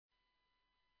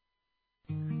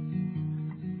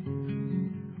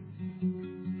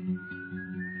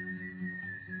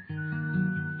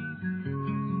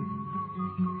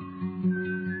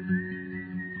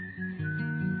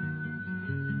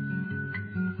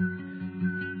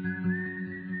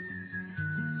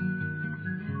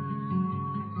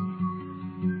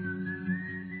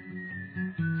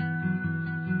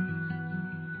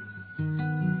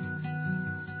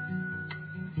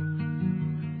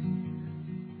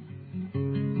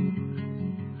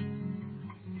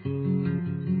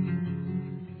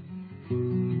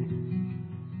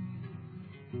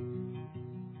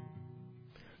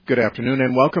Good afternoon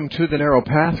and welcome to the Narrow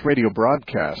Path radio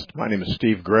broadcast. My name is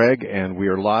Steve Gregg and we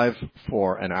are live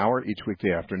for an hour each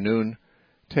weekday afternoon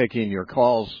taking your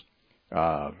calls.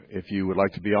 If you would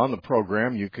like to be on the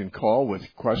program, you can call with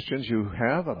questions you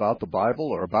have about the Bible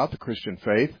or about the Christian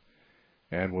faith,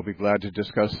 and we'll be glad to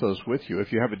discuss those with you.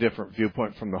 If you have a different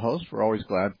viewpoint from the host, we're always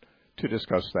glad to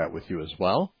discuss that with you as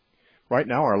well. Right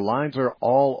now, our lines are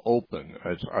all open.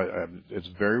 It's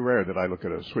very rare that I look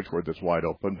at a switchboard that's wide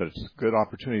open, but it's a good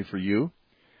opportunity for you.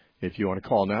 If you want to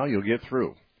call now, you'll get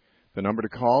through. The number to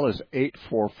call is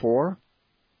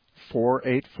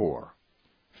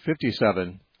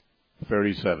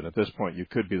 844-484-5737. At this point, you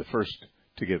could be the first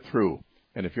to get through,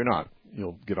 and if you're not,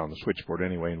 you'll get on the switchboard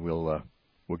anyway, and we'll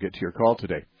get to your call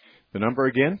today. The number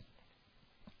again,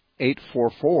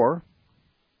 844-484-5737.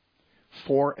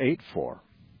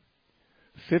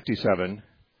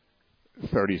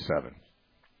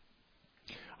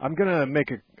 I'm going to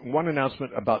make one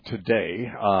announcement about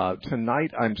today.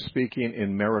 Tonight I'm speaking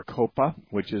in Maricopa,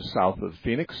 which is south of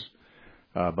Phoenix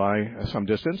by some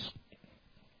distance,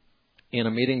 in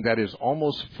a meeting that is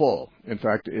almost full. In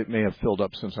fact, it may have filled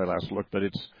up since I last looked, but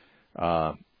it's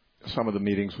some of the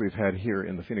meetings we've had here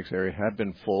in the Phoenix area have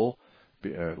been full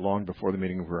long before the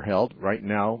meetings were held. Right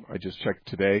now, I just checked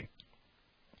today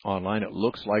online, it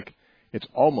looks like it's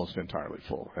almost entirely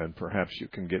full, and perhaps you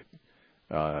can get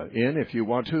in if you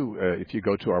want to. If you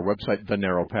go to our website,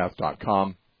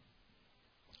 thenarrowpath.com,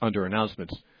 under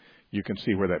announcements, you can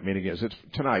see where that meeting is. It's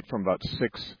tonight from about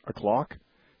 6 o'clock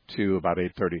to about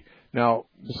 8:30. Now,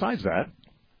 besides that,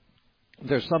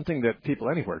 there's something that people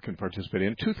anywhere can participate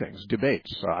in. Two things: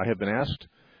 debates. I have been asked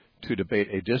to debate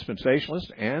a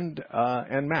dispensationalist and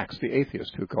Max, the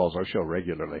atheist, who calls our show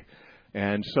regularly,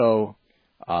 and so.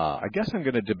 I guess I'm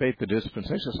going to debate the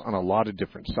dispensationalists on a lot of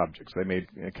different subjects. They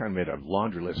kind of made a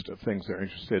laundry list of things they're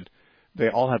interested. They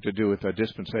all have to do with a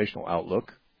dispensational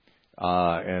outlook,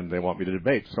 and they want me to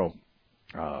debate. So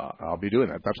I'll be doing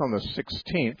that. That's on the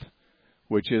 16th,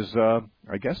 which is,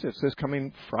 I guess it's this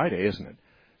coming Friday, isn't it?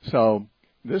 So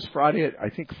this Friday at, I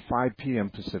think, 5 p.m.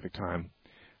 Pacific time,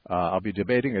 I'll be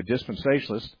debating a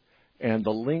dispensationalist, and the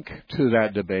link to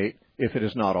that debate, if it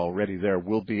is not already there,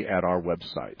 will be at our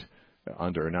website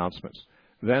under announcements.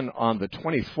 Then on the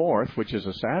 24th, which is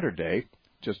a Saturday,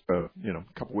 just a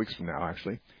couple weeks from now,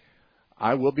 actually,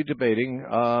 I will be debating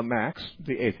Max,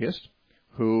 the atheist,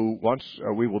 who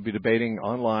we will be debating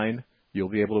online. You'll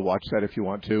be able to watch that if you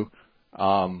want to.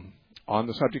 On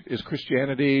the subject, is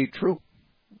Christianity true?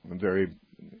 A very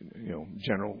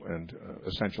general and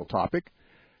essential topic.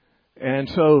 And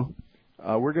so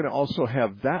we're going to also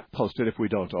have that posted if we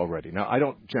don't already. Now, I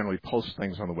don't generally post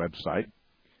things on the website.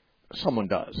 Someone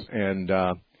does, and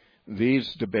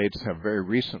these debates have very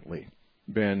recently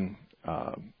been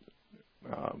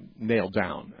nailed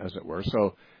down, as it were.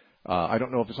 So I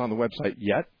don't know if it's on the website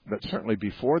yet, but certainly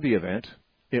before the event,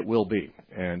 it will be.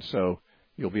 And so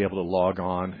you'll be able to log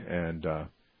on, and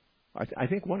I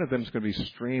think one of them is going to be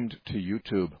streamed to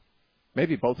YouTube.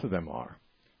 Maybe both of them are.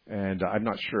 And I'm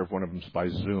not sure if one of them is by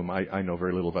Zoom. I know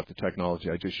very little about the technology.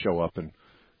 I just show up and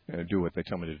do what they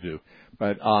tell me to do.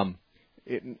 But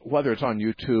whether it's on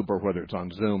YouTube or whether it's on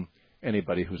Zoom,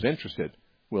 anybody who's interested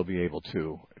will be able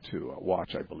to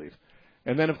watch, I believe.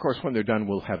 And then, of course, when they're done,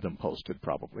 we'll have them posted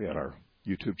probably at our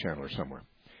YouTube channel or somewhere.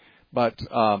 But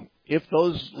if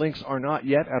those links are not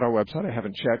yet at our website, I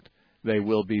haven't checked, they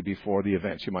will be before the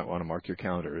event. You might want to mark your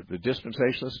calendar. The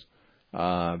dispensationalist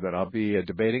that I'll be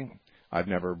debating, I've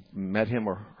never met him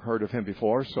or heard of him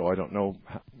before, so I don't know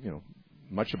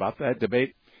much about that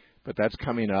debate. But that's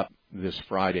coming up this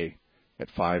Friday at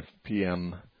 5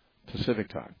 p.m. Pacific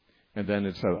time. And then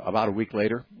it's about a week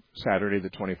later, Saturday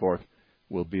the 24th,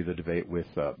 will be the debate with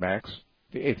Max,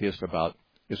 the atheist, about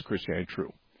is Christianity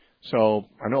true. So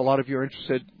I know a lot of you are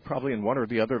interested probably in one or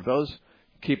the other of those.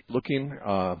 Keep looking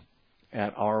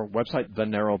at our website,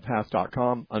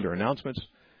 thenarrowpath.com, under announcements,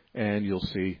 and you'll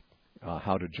see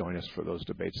how to join us for those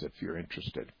debates if you're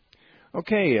interested.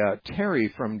 Okay, Terry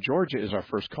from Georgia is our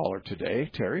first caller today.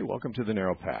 Terry, welcome to the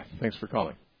Narrow Path. Thanks for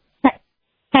calling.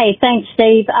 Hey, thanks,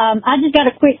 Steve. I just got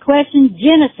a quick question.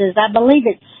 Genesis, I believe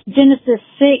it's Genesis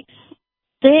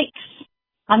 6:6.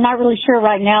 I'm not really sure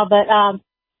right now, but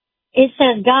it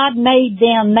says God made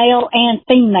them male and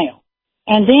female.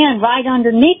 And then right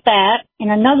underneath that,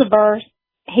 in another verse,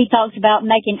 he talks about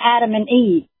making Adam and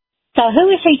Eve. So who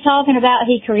is he talking about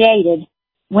he created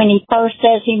when he first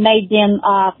says he made them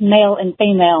male and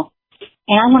female?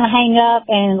 And I'm going to hang up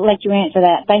and let you answer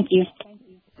that. Thank you.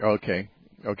 Okay,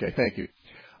 thank you.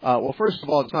 Well, first of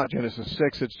all, it's not Genesis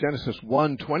 6, it's Genesis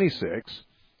 1:26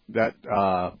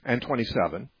 and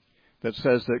 27. that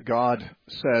says that God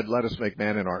said, let us make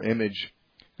man in our image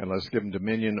and let us give him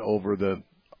dominion over the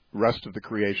rest of the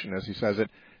creation, as he says it.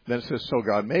 Then it says, so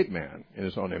God made man in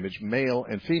his own image, male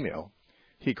and female.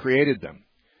 He created them,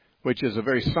 which is a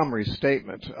very summary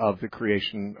statement of the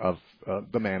creation of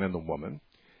the man and the woman,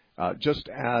 just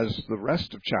as the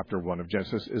rest of chapter 1 of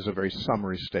Genesis is a very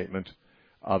summary statement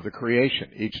of the creation.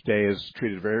 Each day is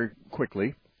treated very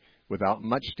quickly, without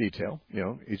much detail.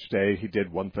 Each day he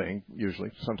did one thing, usually,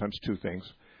 sometimes two things.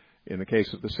 In the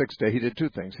case of the sixth day, he did two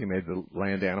things. He made the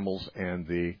land animals and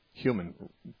the human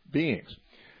beings.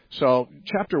 So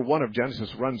chapter 1 of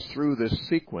Genesis runs through this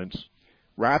sequence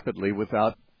rapidly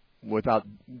without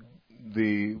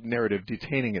the narrative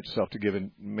detaining itself to give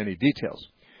in many details.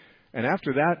 And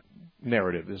after that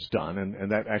narrative is done,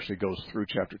 and that actually goes through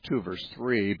chapter 2, verse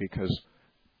 3, because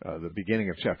the beginning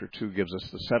of chapter 2 gives us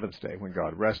the seventh day when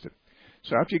God rested.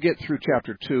 So after you get through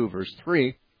chapter 2, verse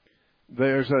 3,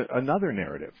 there's another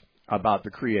narrative about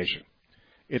the creation.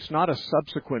 It's not a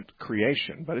subsequent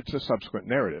creation, but it's a subsequent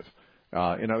narrative.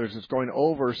 In other words, it's going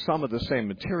over some of the same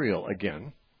material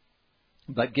again,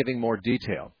 but giving more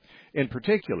detail. In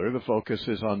particular, the focus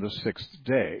is on the sixth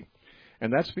day.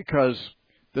 And that's because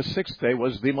the sixth day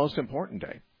was the most important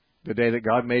day, the day that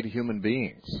God made human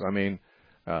beings. I mean,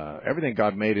 everything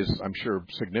God made is, I'm sure,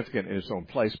 significant in its own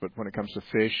place, but when it comes to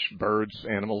fish, birds,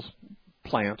 animals,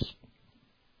 plants,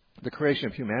 the creation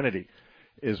of humanity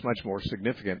is much more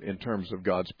significant in terms of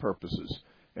God's purposes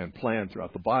and plan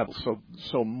throughout the Bible.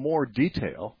 So more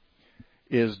detail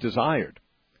is desired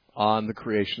on the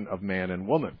creation of man and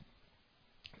woman.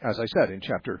 As I said, in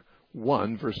chapter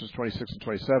 1, verses 26 and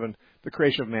 27, the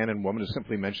creation of man and woman is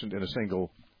simply mentioned in a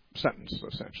single sentence,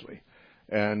 essentially.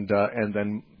 And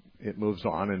then it moves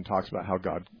on and talks about how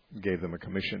God gave them a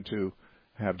commission to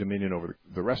have dominion over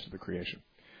the rest of the creation.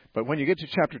 But when you get to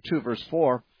chapter 2, verse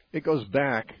 4, it goes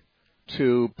back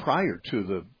to prior to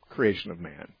the creation of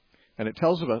man. And it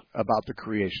tells about the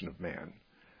creation of man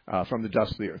from the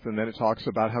dust of the earth. And then it talks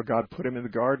about how God put him in the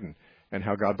garden and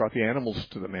how God brought the animals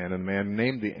to the man, and the man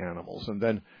named the animals. And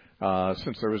then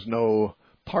since there was no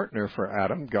partner for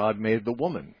Adam, God made the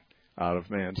woman out of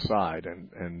man's side.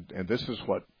 And this is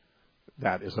what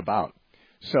that is about.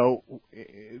 So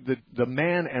the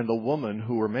man and the woman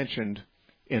who were mentioned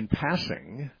in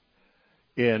passing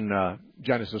in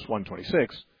Genesis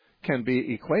 1:26 can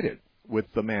be equated with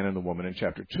the man and the woman in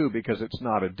chapter 2, because it's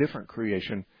not a different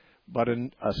creation, but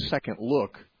a second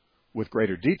look with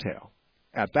greater detail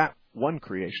at that one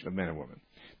creation of man and woman.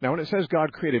 Now, when it says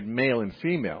God created male and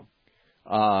female,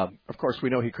 of course, we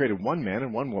know he created one man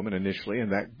and one woman initially,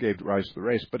 and that gave rise to the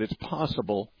race, but it's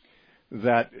possible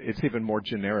that it's even more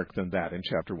generic than that in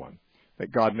chapter 1,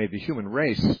 that God made the human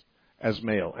race as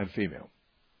male and female,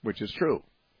 which is true.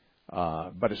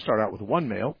 But it started out with one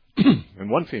male and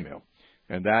one female,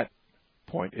 and that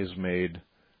point is made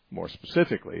more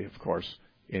specifically, of course,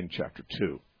 in chapter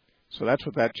 2. So that's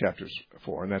what that chapter's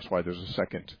for, and that's why there's a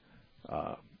second,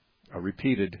 a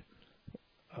repeated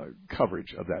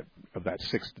coverage of that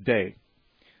sixth day.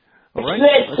 All right,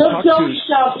 let's talk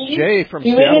to Jay from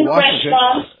Seattle, Washington.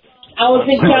 I was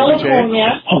in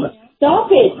California.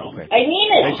 Stop it. Okay. I mean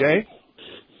it. Hey, Jay.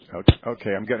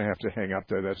 Okay, I'm going to have to hang up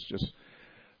there. That's just...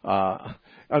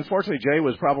 unfortunately, Jay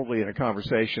was probably in a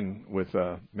conversation with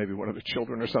maybe one of the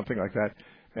children or something like that,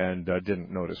 and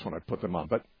didn't notice when I put them on.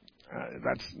 But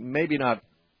that's maybe not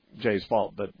Jay's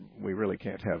fault, but we really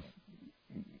can't have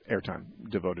airtime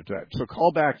devoted to that. So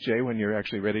call back, Jay, when you're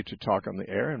actually ready to talk on the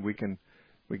air, and we can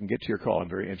get to your call. I'm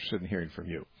very interested in hearing from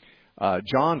you.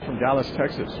 John from Dallas,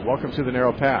 Texas. Welcome to the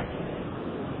Narrow Path.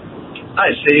 Hi,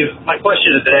 Steve. My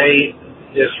question today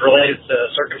is related to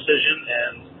circumcision,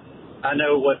 and I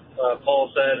know what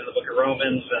Paul said in the book of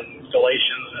Romans and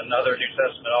Galatians and other New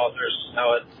Testament authors,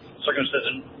 how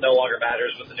circumcision no longer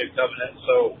matters with the new covenant.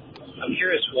 So I'm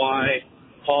curious why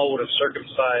Paul would have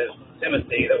circumcised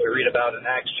Timothy that we read about in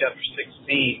Acts chapter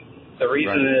 16. The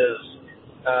reason is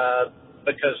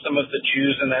because some of the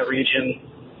Jews in that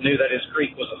region knew that his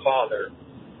Greek was a father.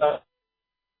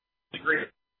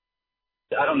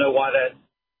 I don't know why that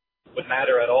would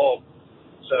matter at all.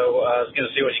 So I was going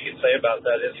to see what you could say about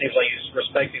that. It seems like he's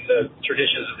respecting the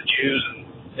traditions of the Jews, and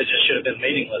it just should have been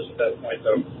meaningless at that point,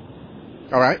 though.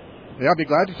 All right. Yeah, I'll be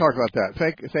glad to talk about that.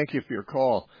 Thank you for your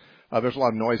call. There's a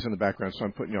lot of noise in the background, so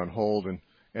I'm putting you on hold, and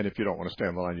if you don't want to stay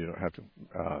on the line, you don't have to,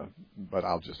 but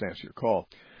I'll just answer your call.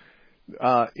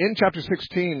 In chapter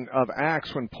 16 of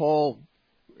Acts, when Paul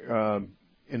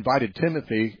invited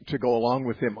Timothy to go along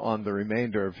with him on the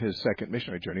remainder of his second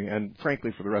missionary journey, and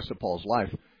frankly, for the rest of Paul's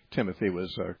life, Timothy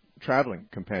was a traveling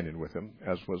companion with him,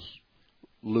 as was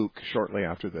Luke shortly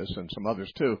after this, and some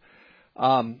others too.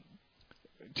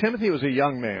 Timothy was a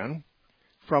young man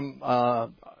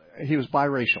he was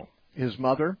biracial. His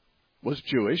mother was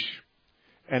Jewish,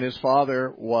 and his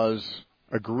father was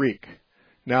a Greek.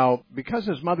 Now, because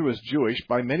his mother was Jewish,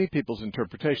 by many people's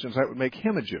interpretations, that would make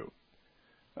him a Jew.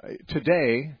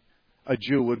 Today, a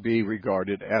Jew would be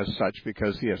regarded as such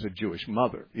because he has a Jewish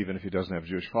mother, even if he doesn't have a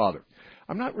Jewish father.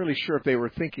 I'm not really sure if they were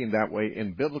thinking that way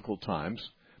in biblical times,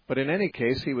 but in any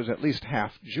case, he was at least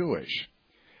half Jewish.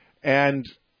 And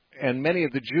many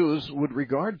of the Jews would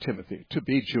regard Timothy to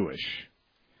be Jewish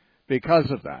because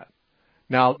of that.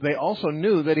 Now, they also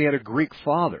knew that he had a Greek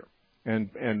father.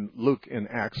 And Luke in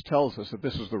Acts tells us that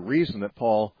this is the reason that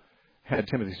Paul had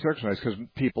Timothy circumcised, because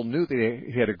people knew that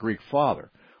he had a Greek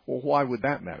father. Well, why would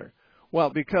that matter? Well,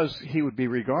 because he would be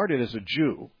regarded as a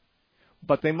Jew,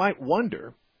 but they might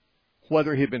wonder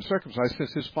whether he had been circumcised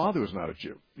since his father was not a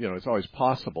Jew. You know, it's always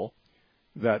possible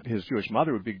that his Jewish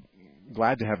mother would be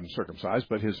glad to have him circumcised,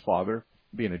 but his father,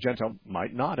 being a Gentile,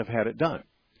 might not have had it done.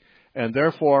 And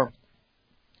therefore,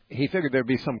 he figured there'd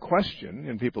be some question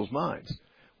in people's minds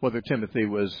whether Timothy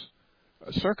was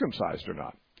circumcised or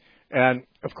not. And,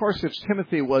 of course, if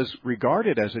Timothy was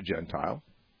regarded as a Gentile,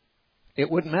 it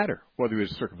wouldn't matter whether he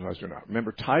was circumcised or not.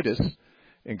 Remember, Titus,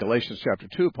 in Galatians chapter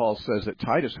 2, Paul says that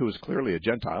Titus, who was clearly a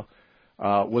Gentile,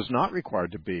 was not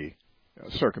required to be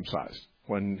circumcised.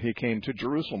 When he came to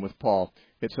Jerusalem with Paul,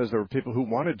 it says there were people who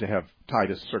wanted to have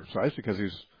Titus circumcised because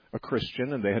he's a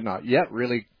Christian, and they had not yet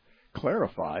really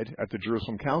clarified at the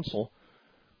Jerusalem Council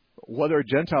whether a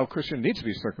Gentile Christian needs to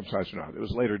be circumcised or not. It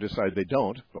was later decided they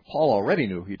don't, but Paul already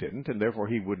knew he didn't, and therefore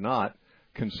he would not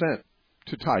consent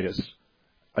to Titus,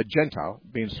 a Gentile,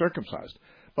 being circumcised.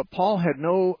 But Paul had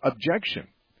no objection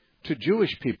to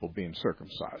Jewish people being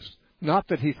circumcised. Not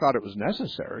that he thought it was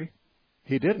necessary.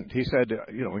 He didn't. He said,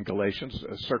 in Galatians,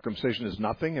 circumcision is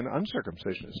nothing and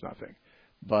uncircumcision is nothing,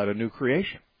 but a new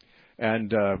creation.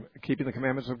 And keeping the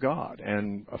commandments of God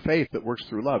and a faith that works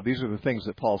through love. These are the things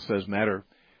that Paul says matter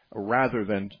rather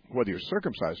than whether you're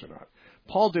circumcised or not.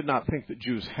 Paul did not think that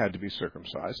Jews had to be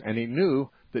circumcised, and he knew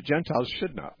that Gentiles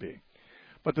should not be.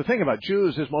 But the thing about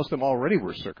Jews is most of them already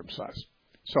were circumcised.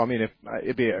 So,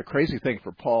 it'd be a crazy thing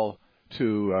for Paul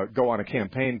to go on a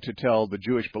campaign to tell the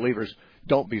Jewish believers,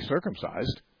 don't be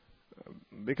circumcised,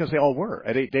 because they all were.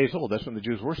 At 8 days old, that's when the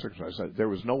Jews were circumcised. There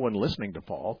was no one listening to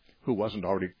Paul who wasn't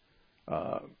already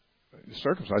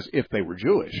circumcised if they were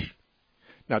Jewish.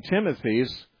 Now,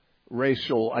 Timothy's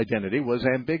racial identity was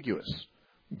ambiguous,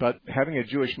 but having a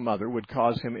Jewish mother would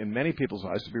cause him, in many people's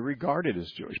eyes, to be regarded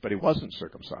as Jewish, but he wasn't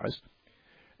circumcised.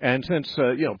 And since,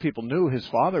 people knew his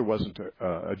father wasn't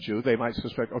a Jew, they might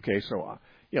suspect, okay, so,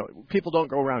 people don't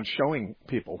go around showing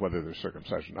people whether they're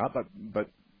circumcised or not, but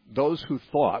those who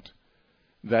thought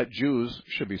that Jews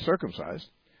should be circumcised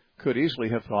could easily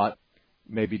have thought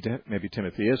maybe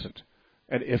Timothy isn't.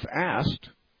 And if asked,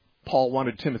 Paul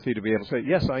wanted Timothy to be able to say,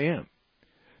 yes, I am.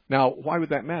 Now, why would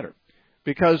that matter?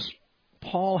 Because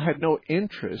Paul had no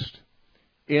interest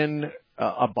in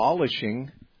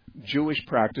abolishing Jewish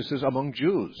practices among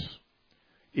Jews,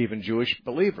 even Jewish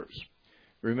believers.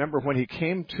 Remember, when he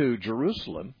came to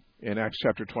Jerusalem in Acts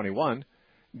chapter 21,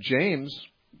 James,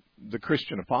 the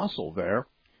Christian apostle there,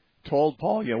 told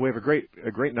Paul, we have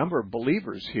a great number of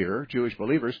believers here, Jewish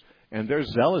believers, and they're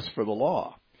zealous for the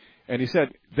law. And he said,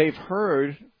 they've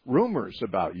heard rumors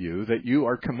about you that you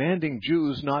are commanding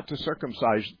Jews not to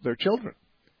circumcise their children.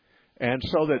 And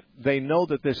so that they know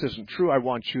that this isn't true, I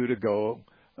want you to go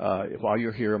while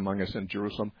you're here among us in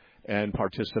Jerusalem and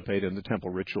participate in the temple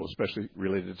ritual, especially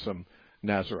related to some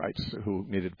Nazarites who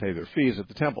needed to pay their fees at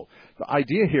the temple. The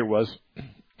idea here was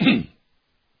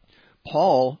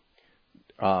Paul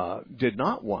did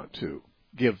not want to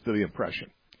give the impression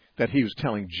that he was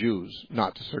telling Jews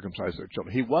not to circumcise their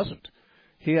children. He wasn't.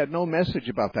 He had no message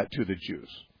about that to the Jews.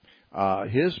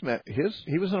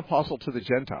 He was an apostle to the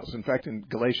Gentiles. In fact, in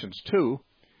Galatians 2,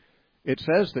 it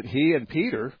says that he and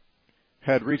Peter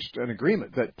had reached an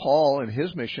agreement that Paul and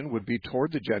his mission would be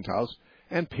toward the Gentiles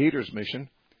and Peter's mission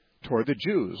toward the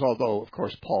Jews, although, of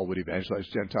course, Paul would evangelize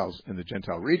Gentiles in the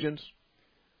Gentile regions,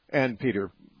 and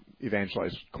Peter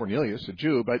evangelized Cornelius, a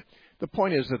Jew. But the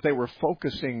point is that they were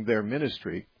focusing their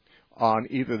ministry on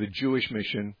either the Jewish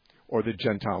mission or the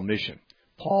Gentile mission.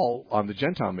 Paul, on the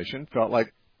Gentile mission, felt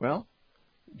like, well,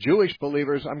 Jewish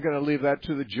believers, I'm going to leave that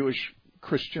to the Jewish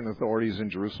Christian authorities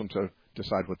in Jerusalem to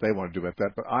decide what they want to do with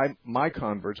that. But my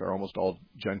converts are almost all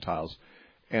Gentiles,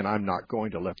 and I'm not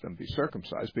going to let them be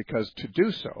circumcised, because to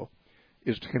do so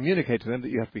is to communicate to them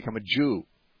that you have to become a Jew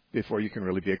before you can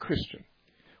really be a Christian.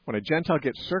 When a Gentile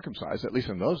gets circumcised, at least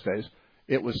in those days,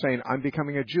 it was saying, I'm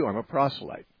becoming a Jew, I'm a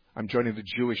proselyte, I'm joining the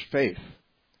Jewish faith.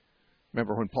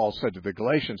 Remember when Paul said to the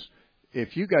Galatians,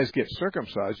 if you guys get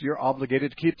circumcised, you're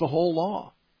obligated to keep the whole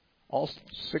law, all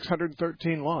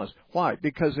 613 laws. Why?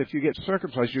 Because if you get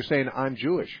circumcised, you're saying, I'm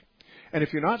Jewish. And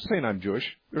if you're not saying I'm Jewish,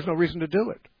 there's no reason to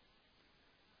do it.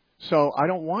 So I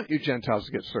don't want you Gentiles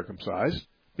to get circumcised,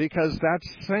 because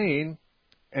that's saying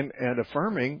and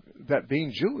affirming that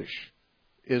being Jewish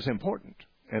is important,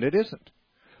 and it isn't.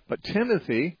 But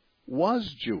Timothy was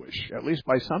Jewish, at least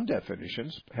by some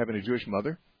definitions. Having a Jewish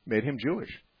mother made him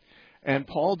Jewish. And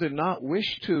Paul did not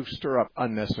wish to stir up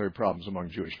unnecessary problems among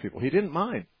Jewish people. He didn't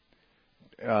mind,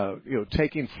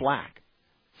 taking flack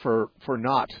for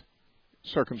not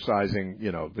circumcising,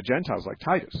 the Gentiles like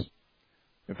Titus.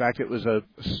 In fact, it was a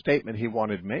statement he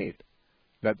wanted made,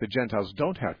 that the Gentiles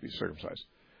don't have to be circumcised.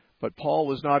 But Paul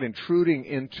was not intruding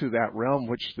into that realm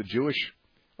which the Jewish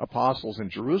apostles in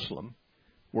Jerusalem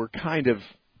were kind of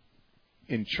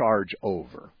in charge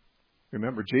over.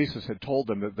 Remember, Jesus had told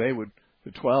them that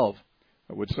the 12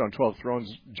 would sit on 12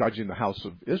 thrones judging the house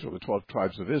of Israel, the 12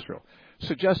 tribes of Israel,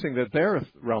 suggesting that their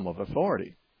realm of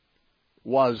authority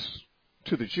was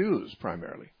to the Jews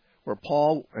primarily, where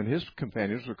Paul and his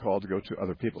companions were called to go to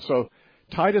other people. So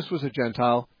Titus was a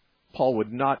Gentile. Paul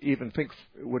would not even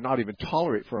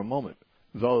tolerate for a moment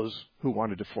those who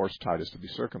wanted to force Titus to be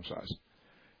circumcised.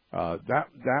 That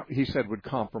he said would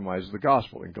compromise the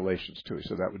gospel in Galatians 2. He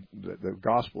said the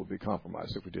gospel would be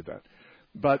compromised if we did that.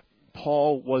 But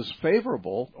Paul was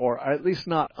favorable, or at least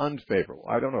not unfavorable.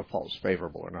 I don't know if Paul was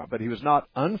favorable or not, but he was not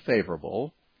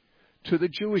unfavorable to the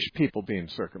Jewish people being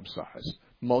circumcised.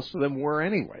 Most of them were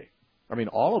anyway. I mean,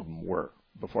 all of them were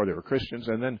before they were Christians.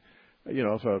 And then,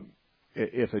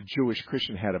 if a Jewish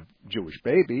Christian had a Jewish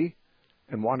baby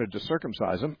and wanted to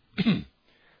circumcise him,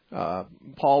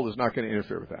 Paul was not going to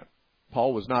interfere with that.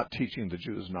 Paul was not teaching the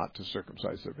Jews not to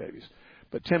circumcise their babies.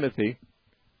 But Timothy,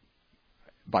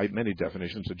 by many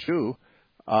definitions, a Jew,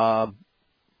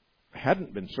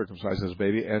 hadn't been circumcised as a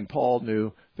baby, and Paul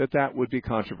knew that would be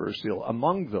controversial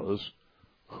among those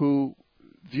who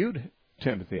viewed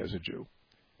Timothy as a Jew,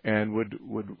 and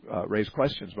would raise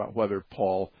questions about whether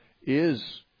Paul is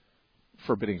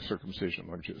forbidding circumcision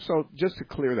among Jews. So just to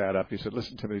clear that up, he said,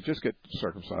 listen, Timothy, just get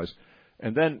circumcised.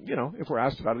 And then, if we're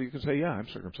asked about it, you can say, yeah, I'm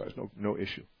circumcised, no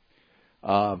issue.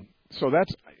 So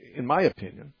that's, in my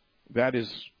opinion, that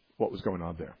is what was going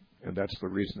on there. And that's the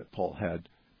reason that Paul had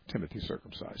Timothy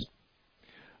circumcised.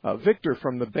 Victor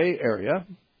from the Bay Area,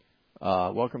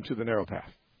 welcome to the Narrow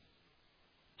Path.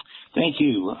 Thank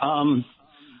you.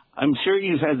 I'm sure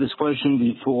you've had this question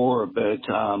before, but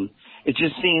it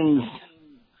just seems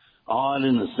odd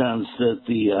in the sense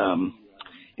that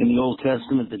in the Old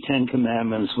Testament, the Ten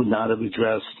Commandments would not have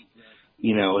addressed,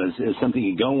 as something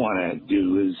you don't want to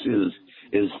do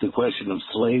is the question of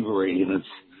slavery. And it's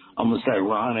almost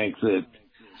ironic that,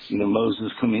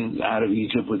 Moses coming out of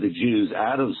Egypt with the Jews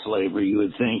out of slavery, you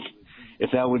would think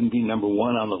if that wouldn't be number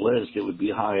one on the list, it would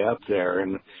be high up there.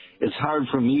 And it's hard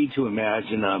for me to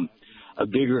imagine a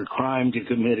bigger crime to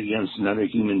commit against another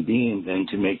human being than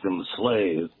to make them a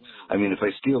slave. I mean, if I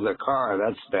steal their car,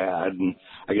 that's bad, and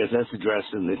I guess that's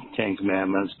addressed in the Ten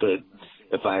Commandments. But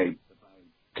if I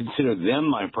consider them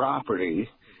my property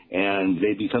and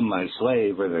they become my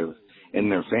slave, or they're in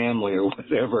their family or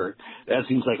whatever, that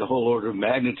seems like a whole order of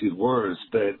magnitude worse.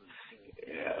 But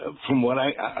from what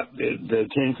the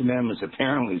Ten Commandments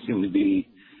apparently seem to be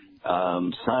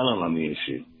silent on the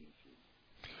issue.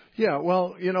 Yeah,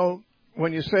 well,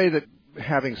 when you say that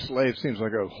having slaves seems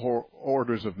like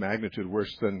orders of magnitude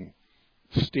worse than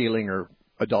stealing or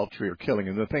adultery or killing,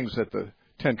 and the things that the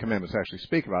Ten Commandments actually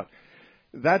speak about,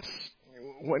 that's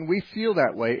when we feel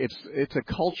that way. It's a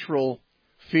cultural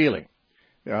feeling.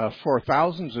 For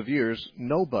thousands of years,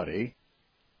 nobody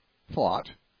thought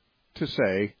to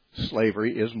say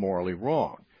slavery is morally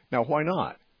wrong. Now, why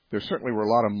not? There certainly were a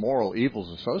lot of moral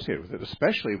evils associated with it,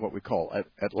 especially what we call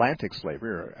Atlantic slavery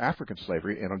or African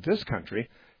slavery in this country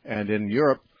and in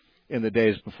Europe in the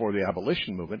days before the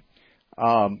abolition movement.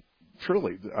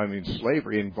 Truly,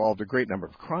 slavery involved a great number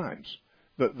of crimes,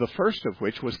 the first of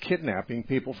which was kidnapping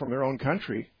people from their own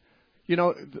country.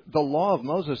 The law of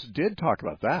Moses did talk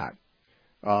about that.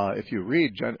 If you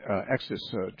read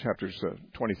Exodus chapters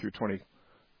 20 through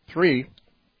 23,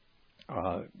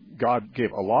 God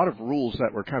gave a lot of rules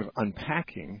that were kind of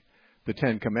unpacking the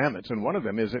Ten Commandments. And one of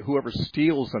them is that whoever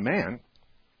steals a man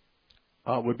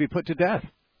would be put to death.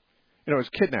 It's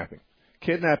kidnapping.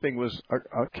 Kidnapping was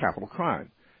a capital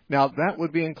crime. Now, that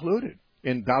would be included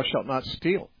in thou shalt not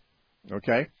steal.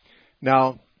 Okay?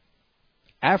 Now,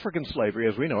 African slavery,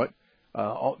 as we know it,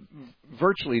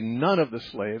 virtually none of the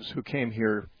slaves who came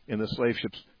here in the slave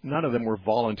ships, none of them were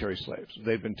voluntary slaves.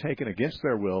 They'd been taken against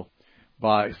their will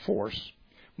by force.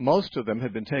 most of them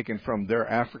had been taken from their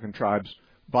African tribes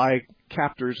by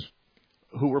captors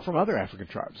who were from other African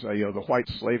tribes. The white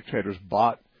slave traders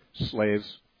bought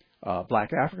slaves,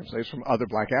 black African slaves, from other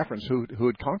black Africans who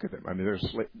had conquered them. I mean,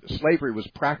 slavery was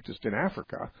practiced in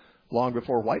Africa long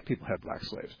before white people had black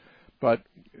slaves. But,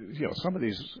 some of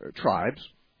these tribes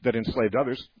that enslaved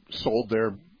others sold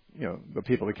their, the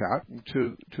people they caught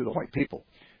to the white people.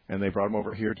 And they brought them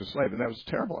over here to slave. And that was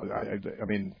terrible. I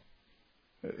mean,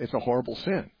 it's a horrible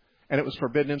sin. And it was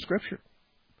forbidden in Scripture.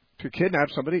 To kidnap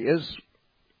somebody is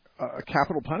a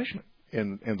capital punishment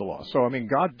in the law. So, I mean,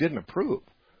 God didn't approve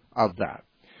of that.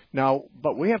 Now,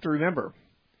 but we have to remember,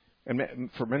 and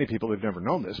for many people who've never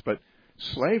known this, but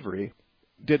slavery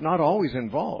did not always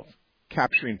involve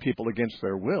capturing people against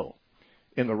their will.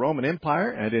 In the Roman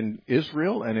Empire and in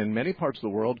Israel and in many parts of the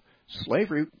world,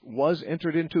 slavery was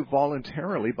entered into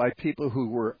voluntarily by people who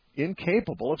were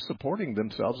incapable of supporting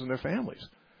themselves and their families.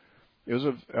 It was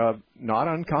not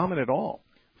uncommon at all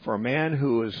for a man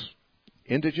who was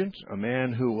indigent, a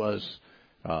man who was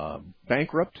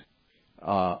bankrupt,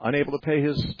 unable to pay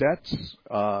his debts,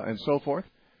 and so forth,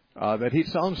 that he'd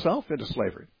sell himself into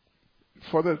slavery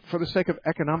for the sake of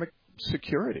economic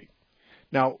security.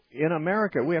 Now, in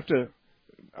America, we have to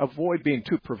avoid being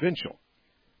too provincial.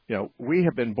 We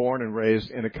have been born and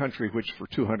raised in a country which for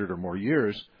 200 or more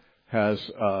years has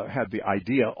had the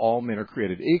idea all men are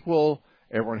created equal,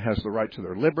 everyone has the right to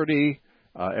their liberty,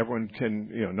 everyone can,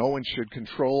 no one should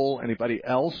control anybody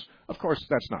else. Of course,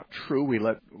 that's not true. We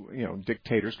let,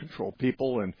 dictators control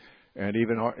people, and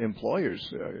even our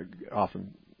employers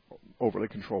often overly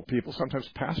control people. Sometimes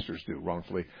pastors do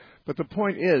wrongfully. But the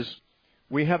point is,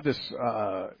 we have this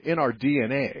in our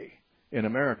DNA in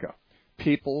America.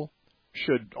 People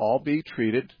should all be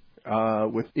treated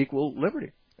with equal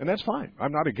liberty. And that's fine.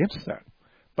 I'm not against that.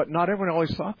 But not everyone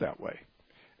always thought that way.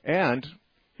 And,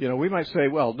 we might say,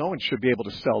 well, no one should be able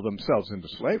to sell themselves into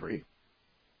slavery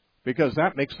because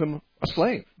that makes them a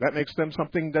slave. That makes them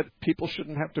something that people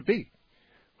shouldn't have to be.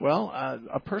 Well,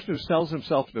 a person who sells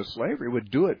himself into slavery would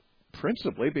do it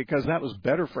principally because that was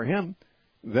better for him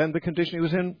than the condition he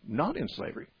was in not in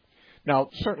slavery. Now,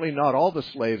 certainly not all the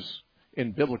slaves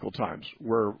in biblical times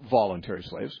were voluntary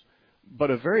slaves,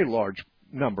 but a very large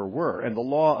number were. And the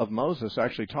law of Moses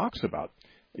actually talks about,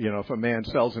 if a man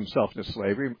sells himself into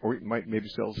slavery, or he might maybe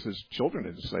sells his children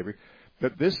into slavery,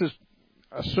 that this is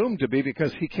assumed to be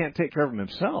because he can't take care of them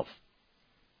himself.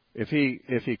 If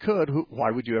he could,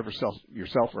 why would you ever sell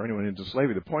yourself or anyone into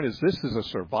slavery? The point is, this is a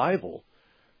survival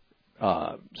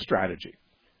strategy.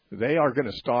 They are going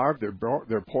to starve.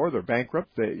 They're poor. They're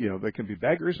bankrupt. They can be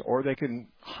beggars, or they can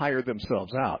hire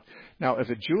themselves out. Now, if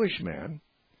a Jewish man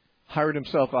hired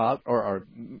himself out or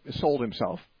sold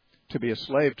himself to be a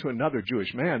slave to another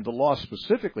Jewish man, the law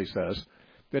specifically says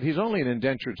that he's only an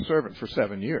indentured servant for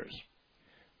 7 years.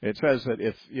 It says that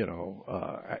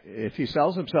if he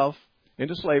sells himself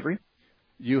into slavery,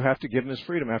 you have to give him his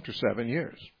freedom after 7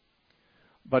 years.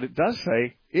 But it does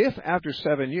say if after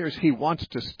 7 years he wants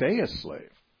to stay a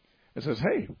slave, it says,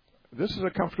 hey, this is a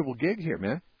comfortable gig here,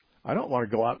 man. I don't want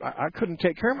to go out. I couldn't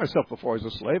take care of myself before I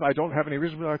was a slave. I don't have any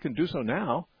reason why I can do so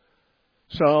now.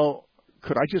 So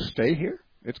could I just stay here?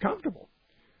 It's comfortable.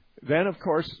 Then, of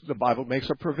course, the Bible makes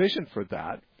a provision for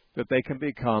that they can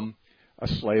become a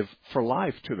slave for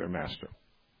life to their master.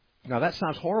 Now, that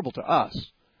sounds horrible to us.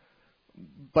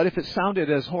 But if it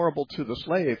sounded as horrible to the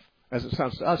slave as it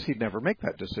sounds to us, he'd never make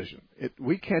that decision.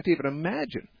 We can't even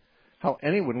imagine how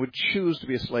anyone would choose to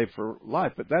be a slave for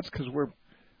life. But that's because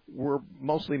we're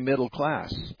mostly middle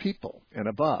class people and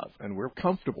above, and we're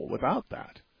comfortable without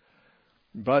that.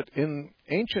 But in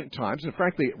ancient times, and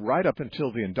frankly, right up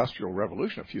until the Industrial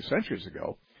Revolution a few centuries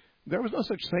ago, there was no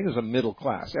such thing as a middle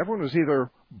class. Everyone was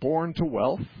either born to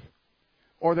wealth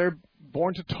or they're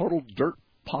born to total dirt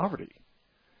poverty.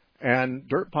 And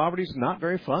dirt poverty is not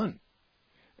very fun.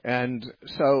 And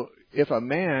so if a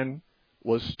man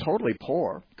was totally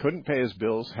poor, couldn't pay his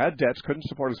bills, had debts, couldn't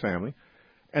support his family,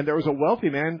 and there was a wealthy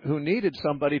man who needed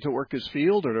somebody to work his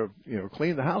field or to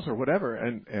clean the house or whatever,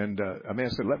 and a man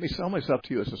said, let me sell myself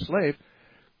to you as a slave,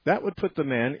 that would put the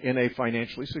man in a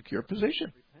financially secure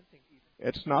position.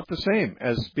 It's not the same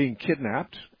as being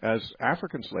kidnapped, as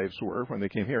African slaves were when they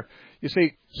came here. You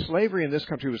see, slavery in this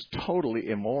country was totally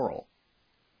immoral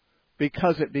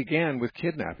because it began with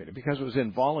kidnapping, because it was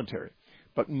involuntary.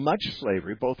 But much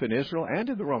slavery, both in Israel and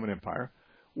in the Roman Empire,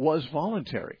 was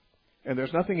voluntary. And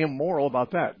there's nothing immoral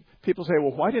about that. People say,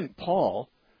 well, why didn't Paul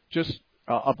just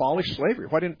abolish slavery?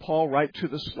 Why didn't Paul write to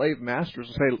the slave masters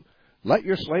and say, let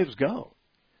your slaves go?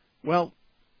 Well,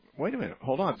 wait a minute.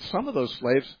 Hold on. Some of those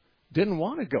slaves didn't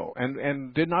want to go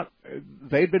and did not.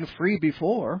 They'd been free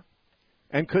before,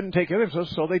 and couldn't take care of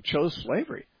themselves, so they chose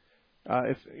slavery.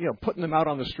 If putting them out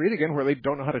on the street again where they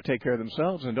don't know how to take care of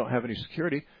themselves and don't have any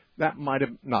security, that might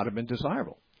have not have been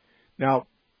desirable. Now,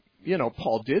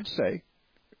 Paul did say,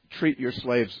 treat your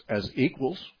slaves as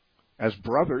equals, as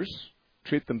brothers,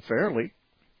 treat them fairly,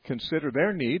 consider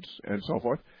their needs, and so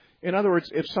forth. In other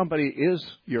words, if somebody is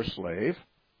your slave,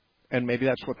 and maybe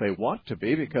that's what they want to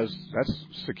be because that's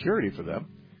security for them,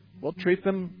 well, treat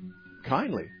them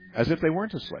kindly, as if they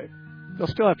weren't a slave. They'll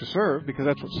still have to serve because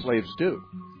that's what slaves do.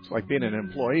 It's like being an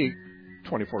employee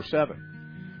 24/7.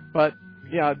 But,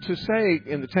 to say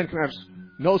in the Ten Commandments,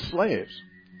 no slaves,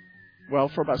 well,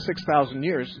 for about 6,000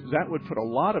 years, that would put a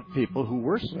lot of people who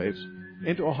were slaves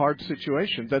into a hard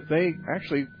situation that they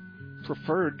actually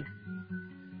preferred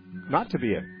not to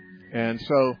be in. And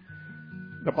so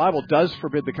the Bible does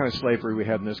forbid the kind of slavery we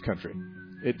had in this country.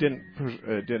 It didn't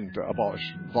abolish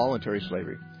voluntary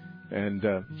slavery. And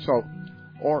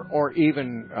or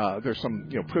even there's some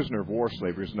prisoner of war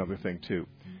slavery is another thing too.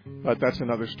 But that's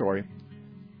another story.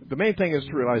 The main thing is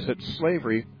to realize that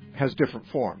slavery has different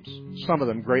forms. Some of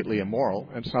them greatly immoral,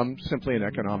 and some simply an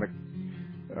economic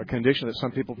condition that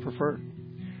some people prefer.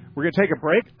 We're going to take a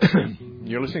break.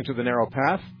 You're listening to The Narrow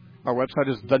Path. Our website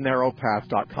is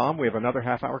thenarrowpath.com. We have another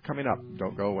half hour coming up.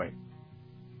 Don't go away.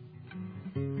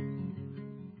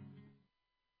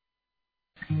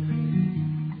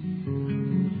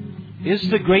 Is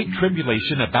the Great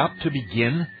Tribulation about to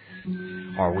begin?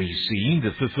 Are we seeing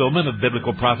the fulfillment of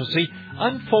biblical prophecy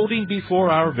unfolding before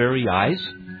our very eyes?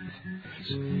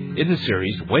 In the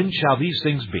series, When Shall These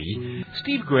Things Be?,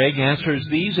 Steve Gregg answers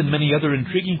these and many other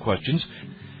intriguing questions.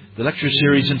 The lecture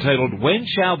series entitled When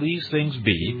Shall These Things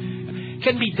Be?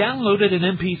 Can be downloaded in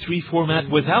MP3 format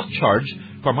without charge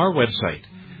from our website,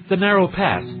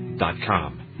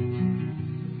 thenarrowpath.com.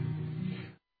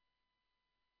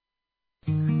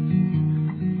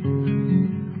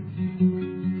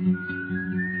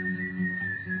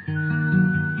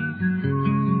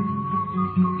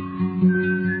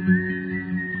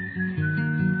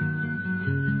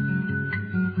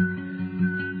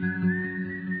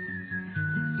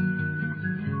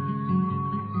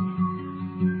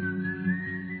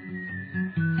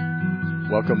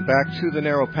 Welcome back to the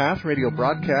Narrow Path radio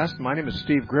broadcast. My name is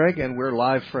Steve Gregg, and we're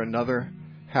live for another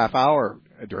half hour,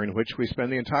 during which we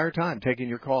spend the entire time taking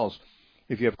your calls.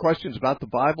 If you have questions about the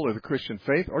Bible or the Christian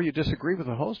faith, or you disagree with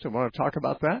the host and want to talk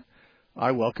about that,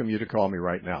 I welcome you to call me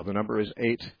right now. The number is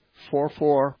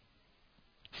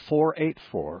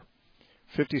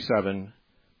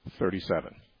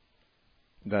 844-484-5737.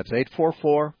 That's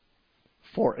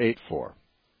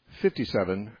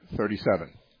 844-484-5737.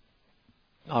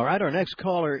 All right, our next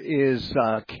caller is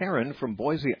Karen from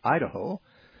Boise, Idaho.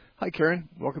 Hi, Karen.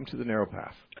 Welcome to the Narrow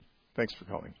Path. Thanks for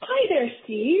calling. Hi there,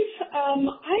 Steve.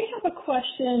 I have a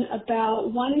question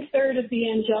about 1/3 of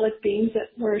the angelic beings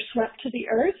that were swept to the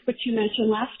earth, which you mentioned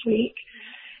last week.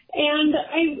 And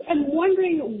I'm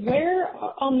wondering, where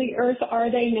on the earth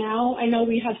are they now? I know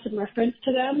we have some reference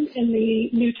to them in the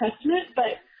New Testament,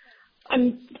 but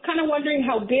I'm kind of wondering,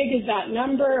 how big is that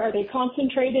number? Are they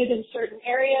concentrated in certain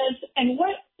areas? And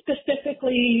what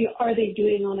specifically are they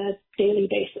doing on a daily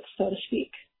basis, so to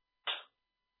speak?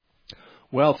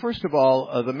 Well, first of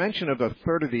all, the mention of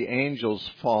 1/3 of the angels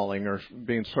falling or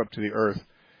being swept to the earth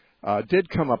did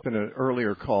come up in an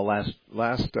earlier call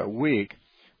last week.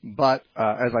 But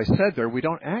as I said there, we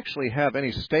don't actually have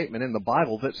any statement in the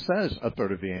Bible that says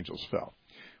 1/3 of the angels fell.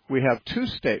 We have two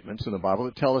statements in the Bible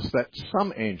that tell us that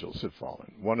some angels have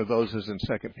fallen. One of those is in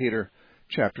 2 Peter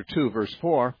chapter 2, verse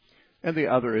 4, and the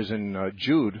other is in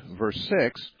Jude, verse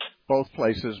 6. Both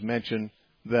places mention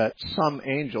that some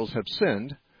angels have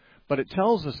sinned, but it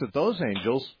tells us that those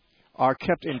angels are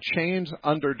kept in chains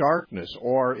under darkness,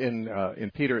 or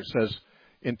in Peter it says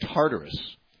in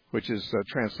Tartarus, which is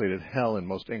translated hell in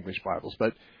most English Bibles.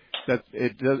 But that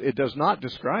it does not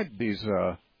describe these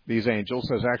angels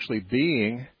as actually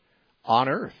being on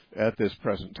earth at this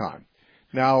present time.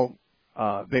 Now,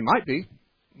 they might be,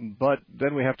 but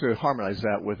then we have to harmonize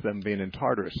that with them being in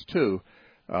Tartarus too.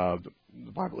 The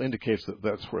Bible indicates that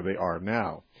that's where they are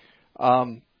now.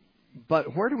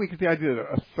 But where do we get the idea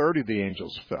that 1/3 of the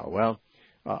angels fell? Well,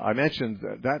 I mentioned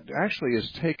that actually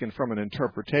is taken from an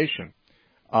interpretation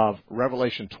of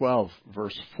Revelation 12,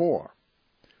 verse 4,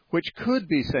 which could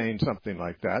be saying something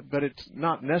like that, but it's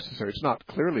not necessary. It's not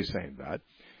clearly saying that.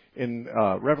 In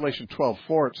Revelation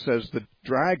 12:4, it says the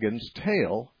dragon's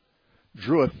tail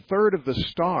drew 1/3 of the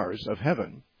stars of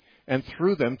heaven and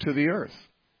threw them to the earth.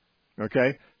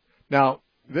 Okay? Now,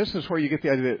 this is where you get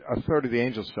the idea that 1/3 of the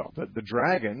angels fell. That the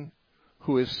dragon,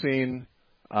 who is seen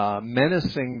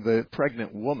menacing the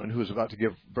pregnant woman who is about to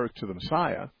give birth to the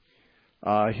Messiah,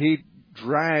 he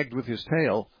dragged with his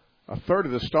tail a third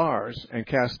of the stars and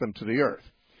cast them to the earth.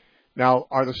 Now,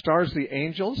 are the stars the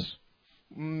angels?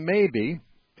 Maybe.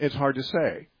 It's hard to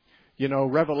say. You know,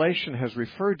 Revelation has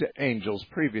referred to angels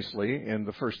previously in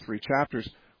the first 3 chapters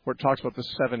where it talks about the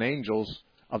 7 angels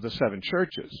of the 7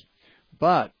 churches.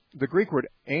 But the Greek word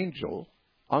angel,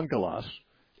 angelos,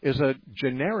 is a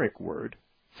generic word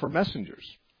for messengers.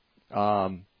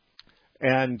 And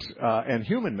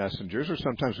human messengers are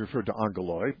sometimes referred to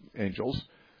angeloi, angels.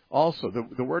 Also,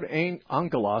 the word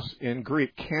angelos in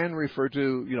Greek can refer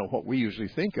to, you know, what we usually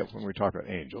think of when we talk about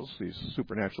angels, these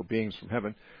supernatural beings from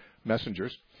heaven,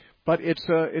 messengers. But it's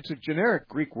a generic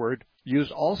Greek word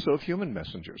used also of human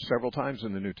messengers. Several times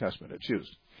in the New Testament it's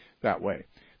used that way.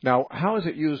 Now, how is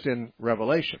it used in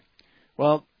Revelation?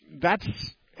 Well, that's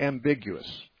ambiguous.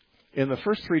 In the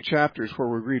first 3 chapters where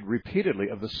we read repeatedly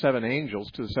of the 7 angels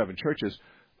to the 7 churches,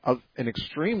 of an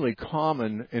extremely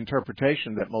common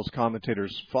interpretation that most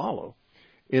commentators follow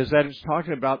is that it's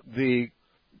talking about the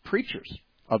preachers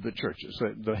of the churches,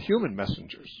 the human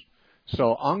messengers.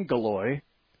 So angeloi,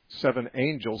 7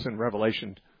 angels in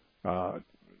Revelation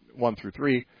 1 through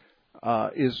 3,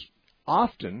 is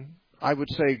often, I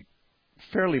would say,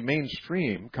 fairly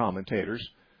mainstream commentators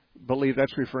believe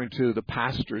that's referring to the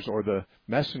pastors or the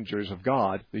messengers of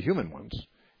God, the human ones,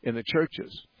 in the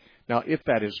churches. Now, if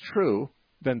that is true,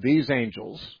 then these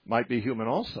angels might be human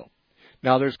also.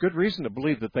 Now, there's good reason to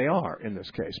believe that they are in this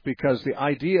case, because the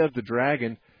idea of the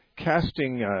dragon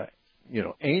casting,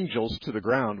 angels to the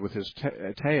ground with his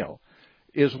tail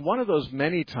is one of those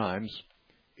many times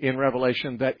in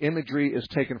Revelation that imagery is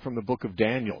taken from the book of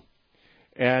Daniel.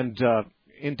 And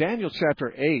in Daniel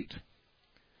chapter 8,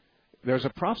 there's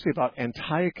a prophecy about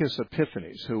Antiochus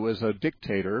Epiphanes, who was a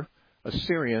dictator, a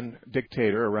Syrian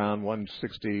dictator around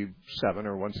 167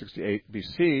 or 168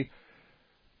 BC,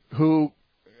 who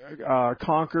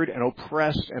conquered and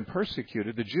oppressed and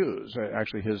persecuted the Jews.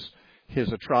 Actually,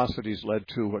 his atrocities led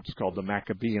to what's called the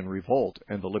Maccabean Revolt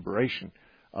and the liberation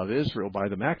of Israel by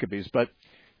the Maccabees. But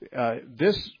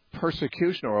this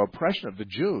persecution or oppression of the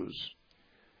Jews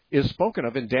is spoken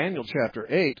of in Daniel chapter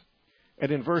 8.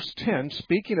 And in verse 10,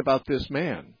 speaking about this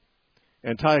man,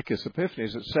 Antiochus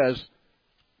Epiphanes, it says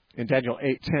in Daniel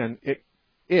 8:10,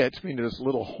 it, meaning this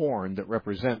little horn that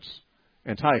represents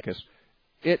Antiochus,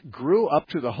 it grew up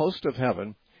to the host of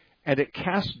heaven, and it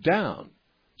cast down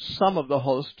some of the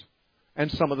host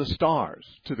and some of the stars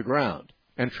to the ground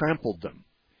and trampled them.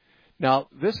 Now,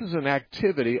 this is an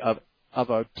activity of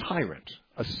a tyrant,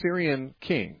 a Syrian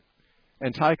king,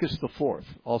 Antiochus IV,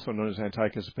 also known as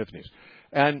Antiochus Epiphanes.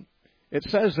 And it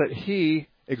says that he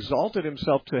exalted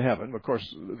himself to heaven. Of course,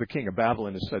 the king of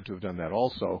Babylon is said to have done that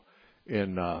also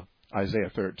in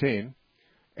Isaiah 13.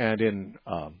 And in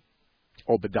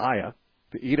Obadiah,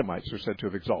 the Edomites are said to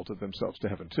have exalted themselves to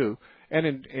heaven too. And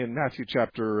in Matthew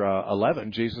chapter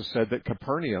 11, Jesus said that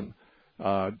Capernaum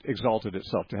exalted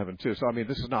itself to heaven too. So, I mean,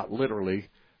 this is not literally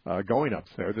going up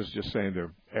there. This is just saying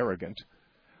they're arrogant.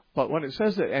 But when it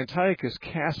says that Antiochus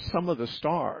cast some of the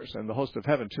stars and the host of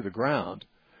heaven to the ground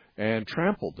and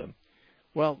trampled them,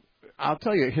 well, I'll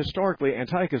tell you, historically,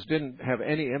 Antiochus didn't have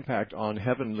any impact on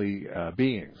heavenly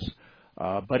beings,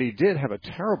 but he did have a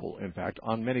terrible impact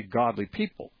on many godly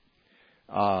people.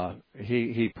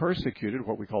 He persecuted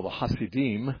what we call the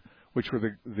Hasidim, which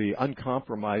were the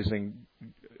uncompromising,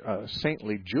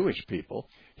 saintly Jewish people.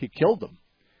 He killed them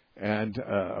and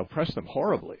oppressed them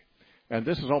horribly. And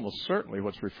this is almost certainly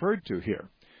what's referred to here.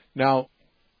 Now,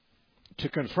 to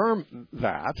confirm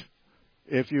that,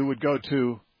 if you would go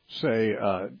to, say,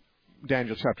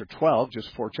 Daniel chapter 12, just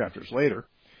 4 chapters later,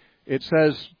 it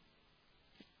says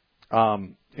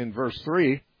in verse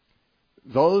 3,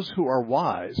 those who are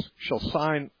wise shall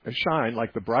shine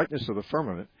like the brightness of the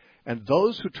firmament, and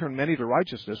those who turn many to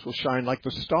righteousness will shine like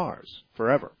the stars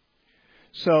forever.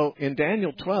 So in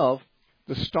Daniel 12,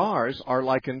 the stars are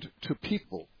likened to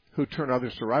people who turn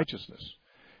others to righteousness.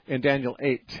 In Daniel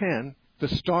 8:10, the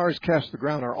stars cast to the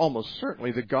ground are almost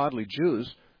certainly the godly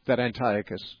Jews that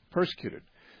Antiochus persecuted.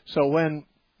 So when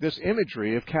this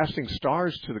imagery of casting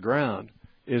stars to the ground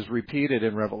is repeated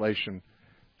in Revelation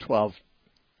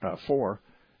 12:4,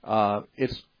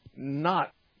 it's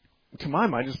not, to my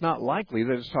mind, it's not likely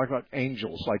that it's talking about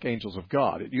angels, like angels of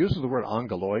God. It uses the word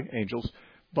angeloi, angels,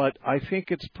 but I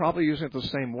think it's probably using it the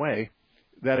same way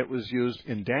that it was used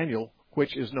in Daniel,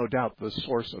 which is no doubt the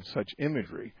source of such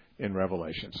imagery in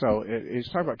Revelation. So it's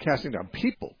talking about casting down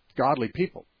people, godly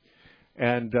people.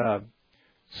 And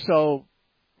so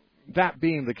that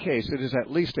being the case, it is at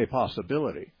least a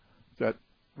possibility that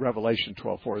Revelation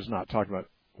 12:4 is not talking about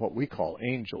what we call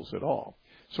angels at all.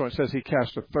 So it says he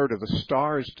cast a third of the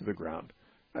stars to the ground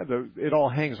It all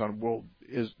hangs on, well,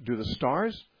 do the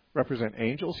stars represent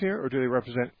angels here, or do they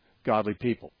represent godly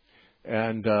people?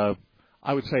 And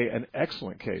I would say an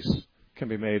excellent case can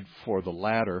be made for the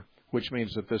latter, which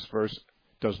means that this verse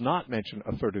does not mention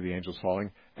a third of the angels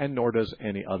falling, and nor does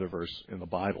any other verse in the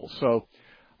Bible. So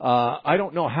I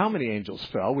don't know how many angels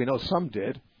fell. We know some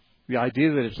did. The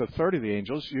idea that it's a third of the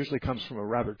angels usually comes from a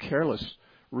rather careless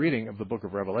reading of the book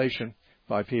of Revelation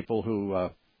by people who, I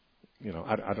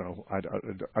don't know. I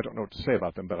don't know what to say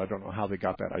about them, but I don't know how they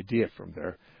got that idea from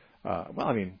there. I'm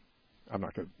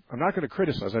not going to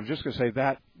criticize. I'm just going to say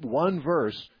that one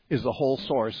verse is the whole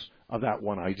source of that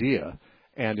one idea.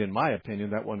 And in my opinion,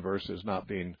 that one verse is not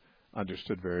being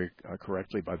understood very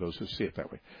correctly by those who see it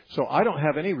that way. So I don't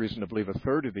have any reason to believe a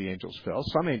third of the angels fell.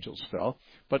 Some angels fell.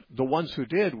 But the ones who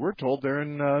did, we're told they're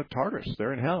in Tartarus.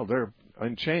 They're in hell. They're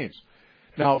in chains.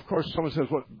 Now, of course, someone says,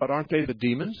 well, but aren't they the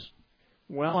demons?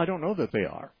 Well, I don't know that they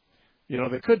are.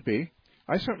 They could be.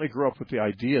 I certainly grew up with the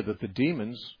idea that the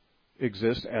demons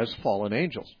exist as fallen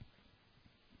angels.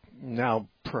 Now,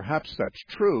 perhaps that's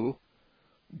true,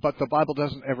 but the Bible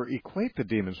doesn't ever equate the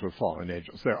demons with fallen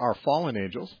angels. There are fallen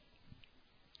angels,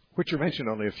 which are mentioned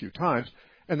only a few times,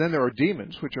 and then there are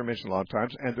demons, which are mentioned a lot of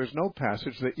times, and there's no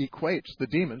passage that equates the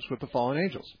demons with the fallen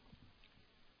angels.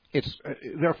 It's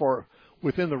therefore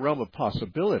within the realm of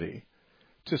possibility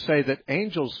to say that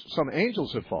some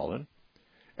angels have fallen,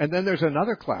 and then there's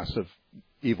another class of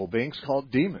evil beings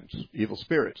called demons, evil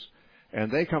spirits,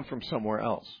 and they come from somewhere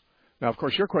else. Now, of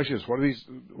course, your question is, what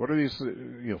are these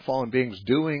fallen beings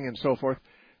doing and so forth?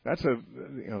 That's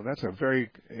a very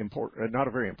important, not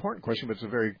a very important question, but it's a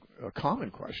very common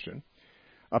question.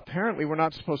 Apparently, we're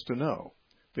not supposed to know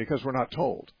because we're not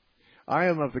told. I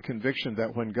am of the conviction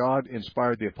that when God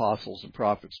inspired the apostles and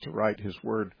prophets to write His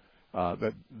Word,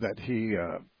 there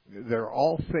are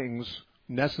all things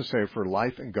necessary for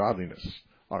life and godliness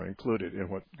are included in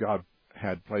what God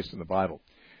had placed in the Bible,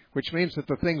 which means that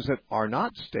the things that are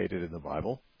not stated in the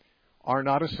Bible are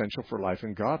not essential for life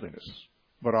and godliness,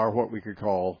 but are what we could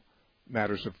call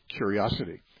matters of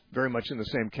curiosity, very much in the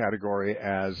same category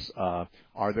as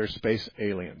are there space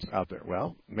aliens out there?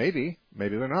 Well, maybe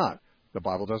they're not. The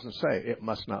Bible doesn't say. It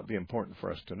must not be important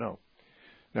for us to know.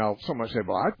 Now, someone might say,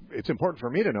 well, it's important for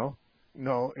me to know.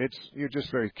 No, you're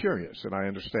just very curious, and I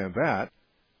understand that.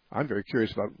 I'm very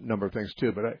curious about a number of things,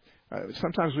 too, but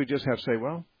sometimes we just have to say,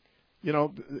 well,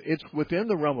 it's within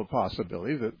the realm of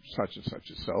possibility that such and such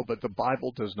is so, but the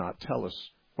Bible does not tell us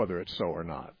whether it's so or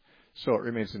not. So it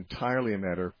remains entirely a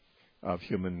matter of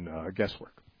human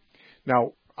guesswork.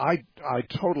 Now, I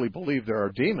totally believe there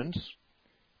are demons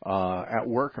at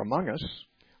work among us.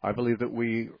 I believe that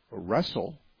we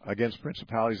wrestle against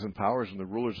principalities and powers and the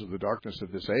rulers of the darkness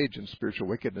of this age and spiritual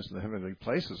wickedness in the heavenly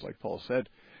places, like Paul said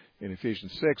in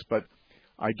Ephesians 6. But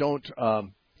I don't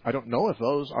know if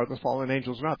those are the fallen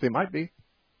angels or not. They might be,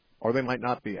 or they might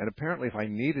not be. And apparently, if I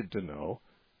needed to know,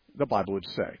 the Bible would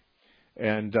say.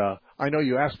 And I know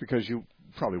you ask because you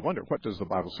probably wonder, what does the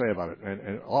Bible say about it?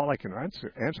 And all I can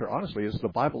answer honestly is the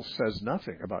Bible says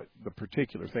nothing about the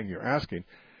particular thing you're asking.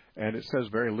 And it says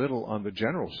very little on the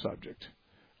general subject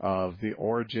of the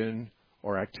origin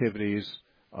or activities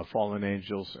of fallen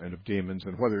angels and of demons,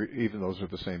 and whether even those are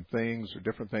the same things or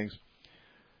different things.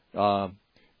 There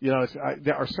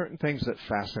are certain things that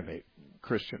fascinate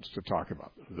Christians to talk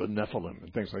about, the Nephilim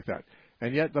and things like that.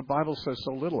 And yet the Bible says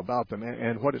so little about them,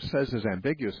 and what it says is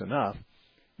ambiguous enough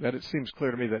that it seems clear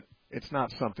to me that it's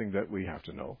not something that we have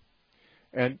to know.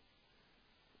 And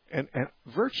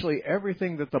virtually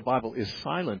everything that the Bible is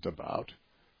silent about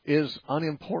is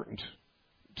unimportant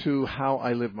to how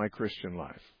I live my Christian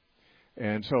life.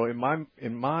 And so in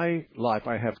my life,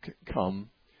 I have come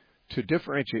to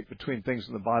differentiate between things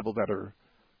in the Bible that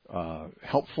are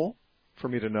helpful for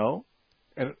me to know,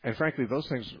 and frankly, those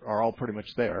things are all pretty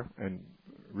much there and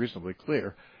reasonably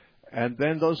clear. And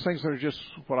then those things that are just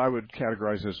what I would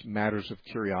categorize as matters of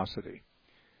curiosity.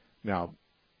 Now,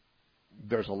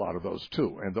 there's a lot of those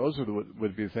too, and those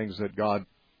would be things that God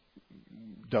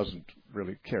doesn't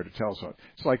really care to tell us about.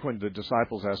 It's like when the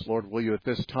disciples asked, Lord, will you at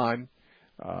this time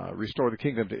restore the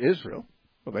kingdom to Israel?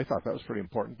 Well, they thought that was pretty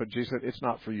important, but Jesus said, it's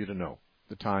not for you to know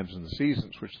the times and the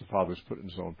seasons which the Father's put in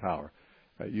His own power.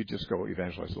 You just go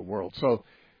evangelize the world. So,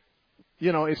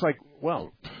 it's like,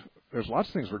 well, there's lots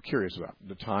of things we're curious about,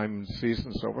 the time, season,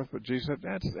 and so forth, but Jesus said,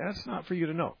 that's not for you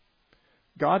to know.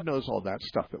 God knows all that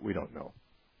stuff that we don't know.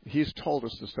 He's told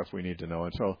us the stuff we need to know,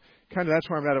 and so kind of that's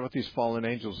where I'm at about these fallen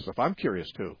angels and stuff. I'm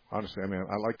curious too, honestly. I mean,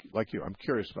 I like you. I'm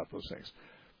curious about those things,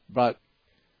 but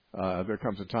there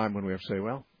comes a time when we have to say,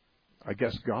 well, I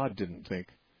guess God didn't think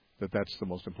that that's the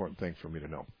most important thing for me to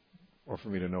know, or for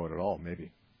me to know it at all,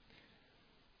 maybe.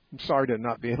 I'm sorry to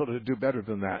not be able to do better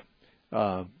than that.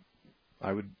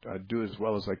 I'd do as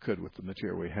well as I could with the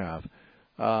material we have.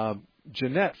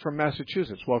 Jeanette from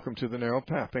Massachusetts, welcome to the Narrow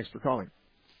Path. Thanks for calling.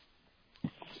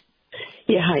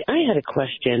 Yeah, hi. I had a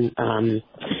question.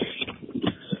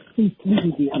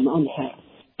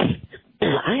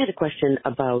 I had a question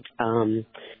about,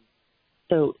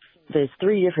 so there's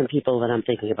three different people that I'm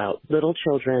thinking about. Little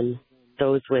children,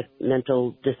 those with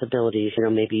mental disabilities,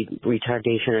 maybe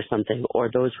retardation or something, or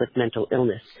those with mental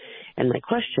illness. And my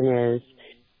question is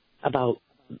about,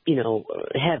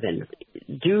 heaven.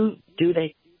 Do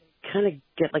they kind of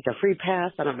get like a free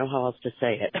pass? I don't know how else to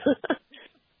say it.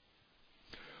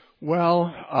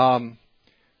 Well,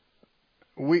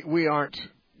 we aren't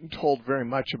told very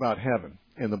much about heaven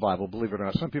in the Bible, believe it or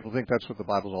not. Some people think that's what the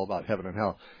Bible's all about, heaven and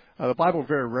hell. The Bible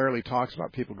very rarely talks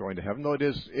about people going to heaven, though it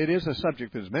is a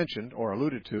subject that is mentioned or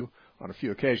alluded to on a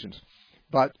few occasions.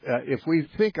 But if we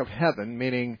think of heaven,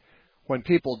 meaning when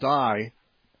people die,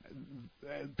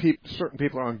 certain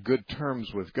people are on good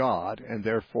terms with God, and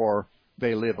therefore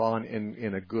they live on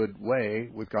in a good way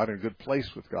with God, in a good place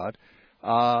with God,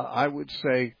 I would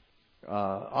say,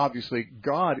 obviously,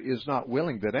 God is not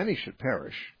willing that any should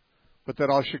perish, but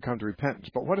that all should come to repentance.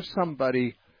 But what if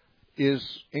somebody is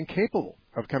incapable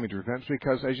of coming to repentance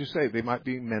because, as you say, they might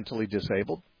be mentally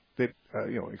disabled,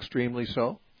 extremely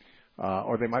so,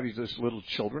 or they might be just little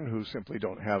children who simply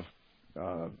don't have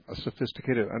a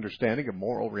sophisticated understanding of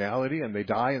moral reality, and they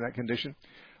die in that condition?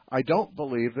 I don't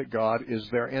believe that God is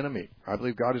their enemy. I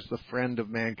believe God is the friend of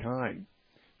mankind.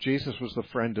 Jesus was the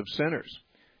friend of sinners.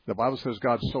 The Bible says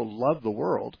God so loved the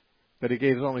world that he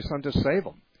gave his only son to save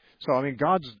them. So,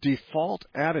 God's default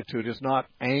attitude is not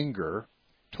anger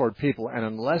toward people, and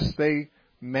unless they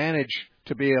manage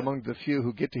to be among the few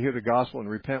who get to hear the gospel and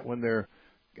repent when they're,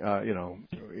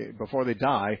 before they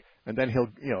die, and then he'll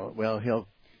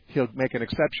make an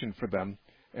exception for them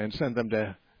and send them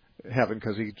to heaven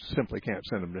because he simply can't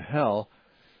send them to hell.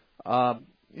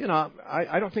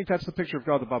 I don't think that's the picture of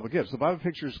God the Bible gives. The Bible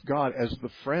pictures God as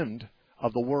the friend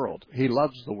of the world. He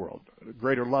loves the world.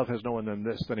 Greater love has no one than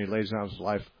this, than he lays down his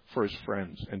life for his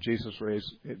friends. And Jesus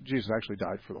actually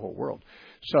died for the whole world.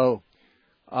 So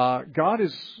God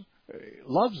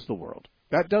loves the world.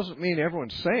 That doesn't mean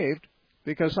everyone's saved,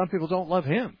 because some people don't love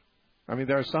him.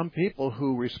 There are some people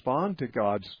who respond to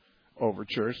God's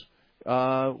overtures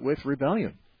with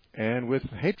rebellion and with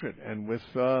hatred and with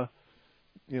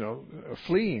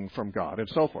fleeing from God and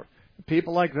so forth.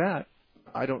 People like that,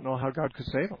 I don't know how God could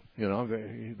save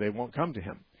them. They won't come to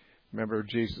him. Remember,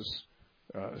 Jesus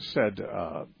said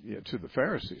to the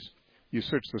Pharisees, "You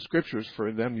search the Scriptures,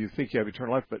 for them you think you have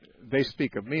eternal life, but they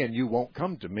speak of me, and you won't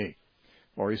come to me."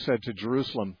 Or he said to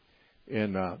Jerusalem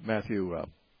in Matthew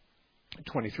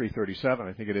 23:37,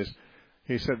 I think it is,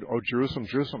 he said, "Oh, Jerusalem,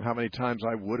 Jerusalem, how many times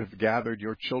I would have gathered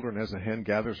your children as a hen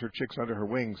gathers her chicks under her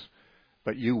wings,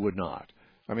 but you would not."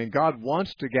 God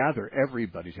wants to gather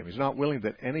everybody to him. He's not willing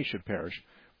that any should perish,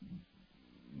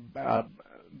 but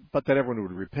that everyone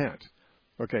would repent.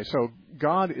 Okay, so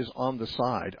God is on the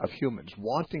side of humans,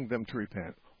 wanting them to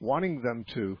repent, wanting them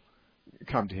to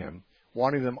come to him,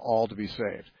 wanting them all to be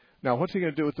saved. Now, what's he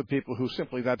going to do with the people who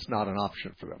simply that's not an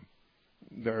option for them?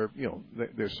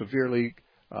 They're severely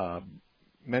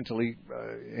mentally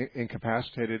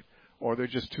incapacitated, or they're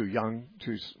just too young,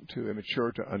 too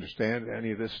immature to understand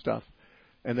any of this stuff,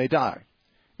 and they die.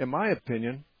 In my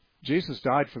opinion, Jesus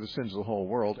died for the sins of the whole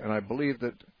world, and I believe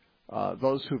that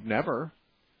those who've never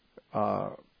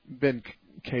been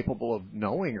capable of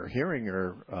knowing or hearing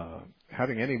or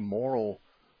having any moral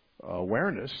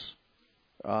awareness,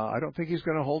 I don't think he's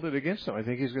going to hold it against them. I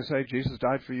think he's going to say, Jesus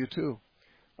died for you too,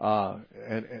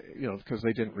 because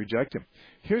they didn't reject him.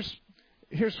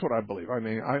 Here's what I believe.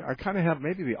 I kind of have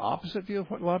maybe the opposite view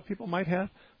of what a lot of people might have.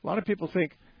 A lot of people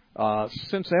think,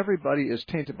 since everybody is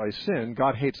tainted by sin,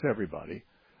 God hates everybody,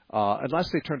 unless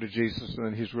they turn to Jesus, and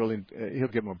then he'll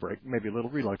give them a break, maybe a little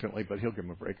reluctantly, but he'll give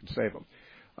them a break and save them.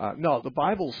 No, the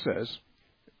Bible says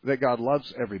that God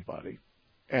loves everybody,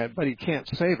 but he can't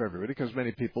save everybody because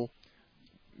many people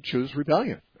choose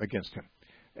rebellion against him.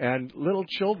 And little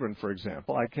children, for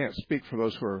example, I can't speak for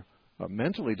those who are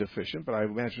mentally deficient, but I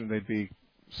imagine they'd be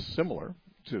similar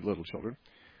to little children.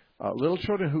 Little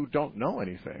children who don't know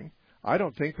anything, I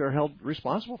don't think they're held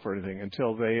responsible for anything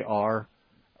until they are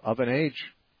of an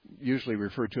age, usually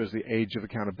referred to as the age of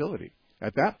accountability.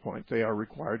 At that point, they are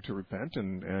required to repent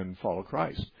and follow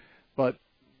Christ. But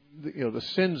the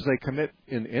sins they commit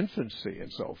in infancy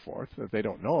and so forth that they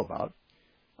don't know about,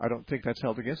 I don't think that's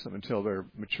held against them until they're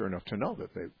mature enough to know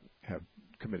that they have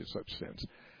committed such sins,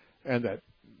 and that.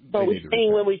 So we're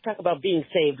saying when we talk about being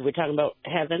saved, we're talking about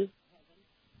heaven?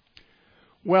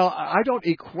 Well, I don't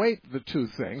equate the two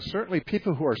things. Certainly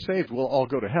people who are saved will all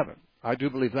go to heaven. I do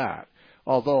believe that.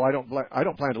 Although I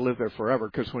don't plan to live there forever,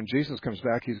 because when Jesus comes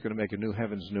back, he's going to make a new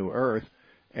heavens, new earth,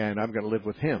 and I'm going to live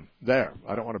with him there.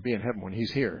 I don't want to be in heaven when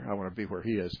he's here. I want to be where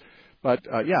he is. But,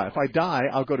 if I die,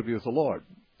 I'll go to be with the Lord.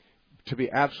 To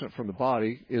be absent from the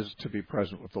body is to be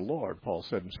present with the Lord, Paul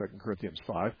said in 2 Corinthians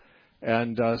 5.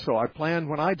 And so I plan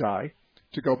when I die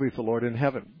to go be with the Lord in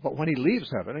heaven. But when he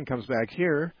leaves heaven and comes back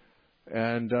here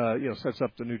and, sets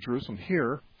up the New Jerusalem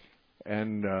here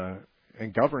and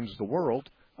governs the world,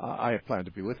 I plan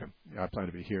to be with him. I plan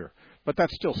to be here. But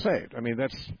that's still saved. I mean,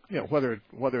 that's,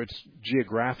 whether it's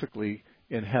geographically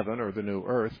in heaven or the new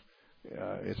earth,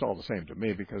 it's all the same to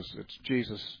me, because it's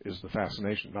Jesus is the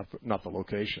fascination, not the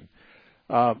location.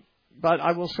 But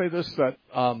I will say this, that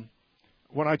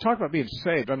when I talk about being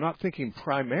saved, I'm not thinking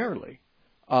primarily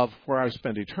of where I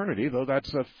spend eternity, though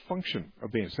that's a function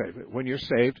of being saved. When you're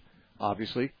saved,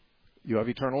 obviously, you have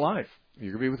eternal life.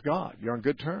 You're going to be with God. You're on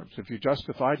good terms. If you're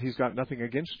justified, he's got nothing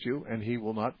against you, and he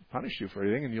will not punish you for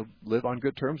anything, and you'll live on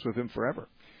good terms with him forever.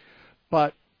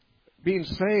 But being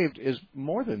saved is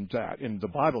more than that in the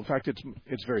Bible. In fact,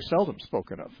 it's very seldom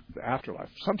spoken of, the afterlife.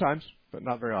 Sometimes, but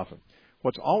not very often.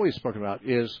 What's always spoken about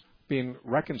is being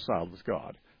reconciled with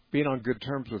God, being on good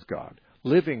terms with God,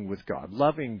 living with God,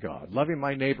 loving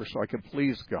my neighbor so I can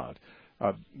please God,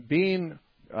 being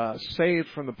saved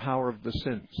from the power of the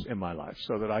sins in my life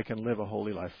so that I can live a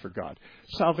holy life for God.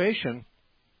 Salvation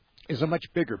is a much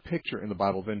bigger picture in the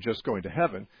Bible than just going to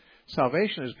heaven.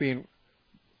 Salvation is being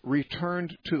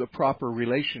returned to the proper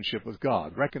relationship with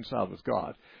God, reconciled with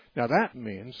God. Now that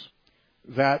means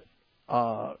that,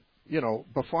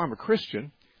 before I'm a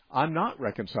Christian, I'm not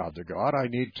reconciled to God. I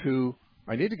need to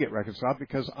get reconciled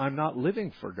because I'm not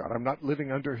living for God. I'm not living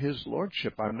under his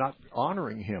lordship. I'm not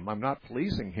honoring him. I'm not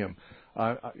pleasing him.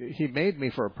 He made me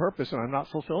for a purpose, and I'm not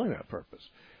fulfilling that purpose.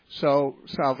 So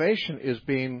salvation is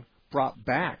being brought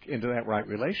back into that right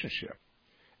relationship.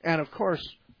 And, of course,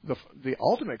 the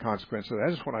ultimate consequence of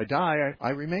that is when I die,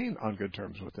 I remain on good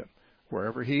terms with him,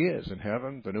 wherever he is, in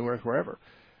heaven, the new earth, wherever.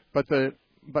 But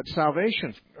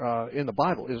salvation in the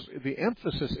Bible, the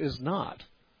emphasis is not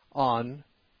on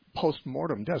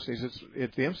post-mortem destinies.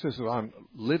 The emphasis is on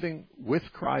living with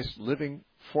Christ, living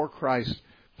for Christ,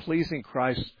 pleasing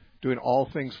Christ, doing all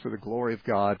things for the glory of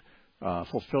God,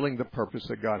 fulfilling the purpose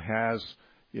that God has,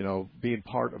 being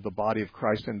part of the body of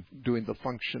Christ and doing the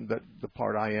function that the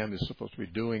part I am is supposed to be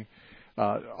doing.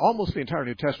 Almost the entire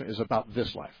New Testament is about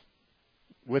this life,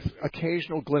 with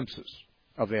occasional glimpses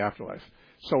of the afterlife.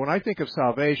 So when I think of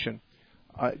salvation,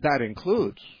 that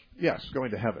includes, yes,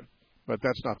 going to heaven, but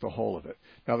that's not the whole of it.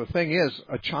 Now, the thing is,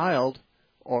 a child,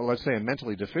 or let's say a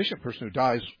mentally deficient person who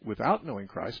dies without knowing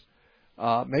Christ,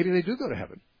 maybe they do go to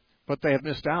heaven, but they have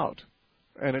missed out.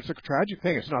 And it's a tragic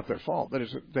thing. It's not their fault, but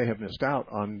they have missed out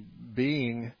on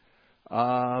being,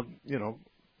 a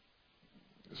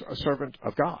servant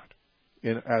of God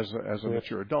as a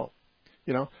mature adult.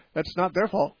 That's not their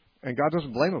fault, and God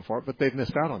doesn't blame them for it, but they've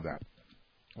missed out on that.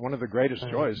 One of the greatest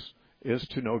joys is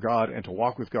to know God and to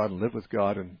walk with God and live with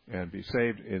God and be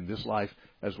saved in this life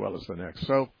as well as the next.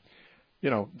 So,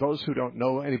 those who don't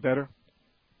know any better,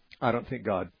 I don't think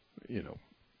God,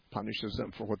 punishes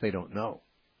them for what they don't know.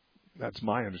 That's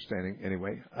my understanding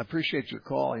anyway. I appreciate your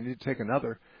call. I need to take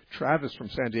another. Travis from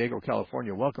San Diego,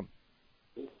 California. Welcome.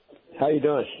 How you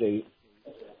doing, Steve?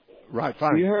 Right,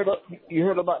 fine. You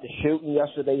heard about the shooting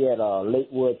yesterday at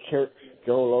Lakewood Church,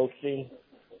 Joel Osteen?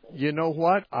 You know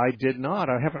what? I did not.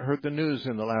 I haven't heard the news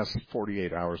in the last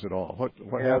 48 hours at all. What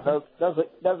happened?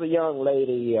 There's a young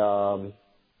lady.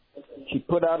 She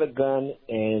put out a gun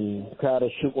and tried to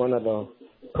shoot one of the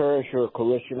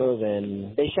parishioners,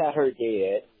 and they shot her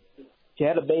dead. She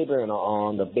had a baby in her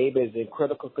arm. The baby is in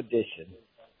critical condition.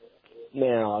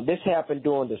 Now, this happened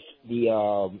during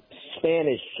the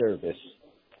Spanish service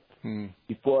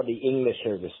before the English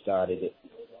service started it.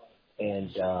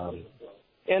 And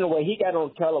anyway, he got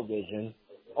on television,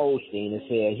 Osteen, and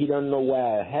said he doesn't know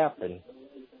why it happened.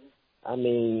 I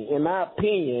mean, in my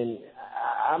opinion,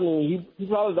 he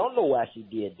probably don't know why she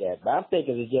did that, but I'm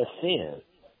thinking it's just sin.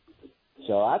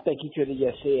 So I think he should have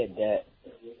just said that.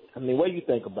 I mean, what do you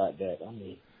think about that?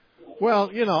 Well,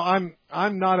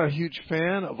 I'm not a huge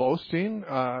fan of Osteen.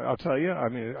 I'll tell you. I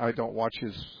mean, I don't watch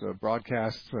his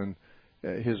broadcasts, and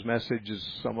his message is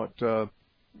somewhat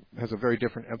has a very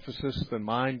different emphasis than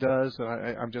mine does,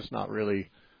 and I'm just not really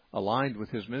aligned with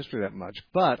his ministry that much.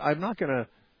 But I'm not going to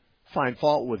find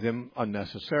fault with him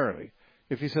unnecessarily.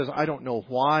 If he says, I don't know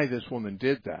why this woman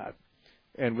did that,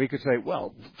 and we could say,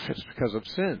 well, it's because of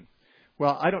sin.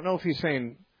 Well, I don't know if he's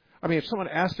saying, I mean, if someone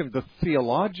asked him the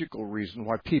theological reason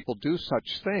why people do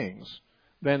such things,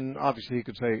 then obviously he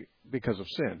could say because of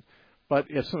sin. But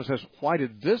if someone says, why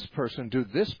did this person do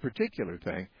this particular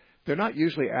thing, they're not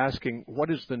usually asking what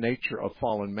is the nature of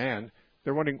fallen man.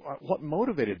 They're wondering what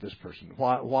motivated this person.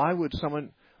 Why would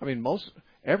someone? I mean,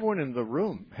 everyone in the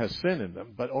room has sin in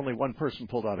them, but only one person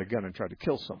pulled out a gun and tried to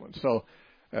kill someone. So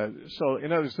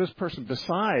in other words, this person,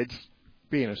 besides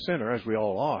being a sinner, as we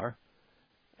all are,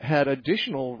 had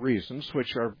additional reasons,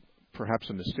 which are perhaps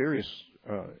a mysterious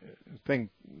thing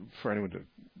for anyone to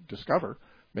discover.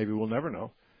 Maybe we'll never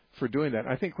know, for doing that.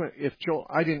 I think if Joel,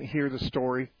 I didn't hear the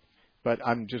story, but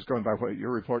I'm just going by what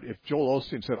your report. If Joel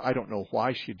Osteen said, I don't know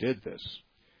why she did this,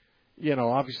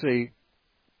 obviously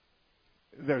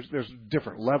there's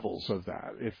different levels of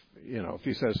that. If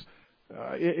he says,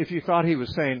 if you thought he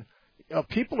was saying,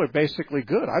 people are basically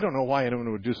good, I don't know why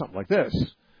anyone would do something like this,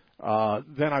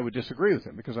 then I would disagree with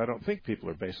him, because I don't think people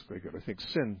are basically good. I think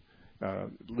sin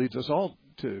leads us all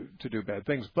to do bad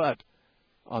things. But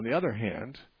on the other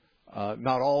hand,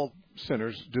 not all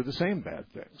sinners do the same bad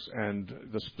things. And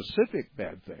the specific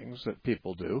bad things that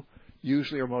people do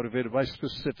usually are motivated by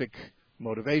specific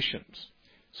motivations.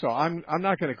 So I'm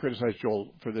not going to criticize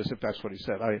Joel for this if that's what he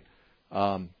said.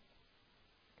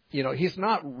 He's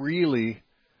not really,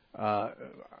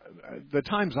 the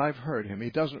times I've heard him, he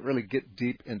doesn't really get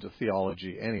deep into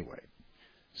theology anyway.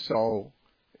 So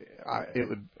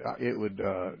it would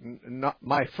not,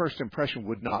 my first impression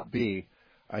would not be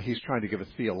he's trying to give a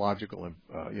theological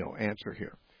answer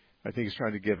here. I think he's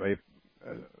trying to give a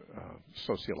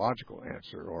sociological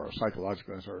answer or a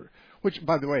psychological answer, which,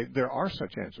 by the way, there are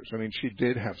such answers. I mean, she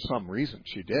did have some reason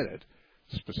she did it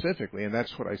specifically, and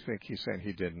that's what I think he's saying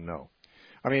he didn't know.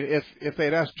 I mean, if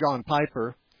they'd asked John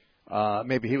Piper,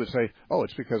 maybe he would say, oh,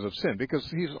 it's because of sin, because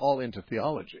he's all into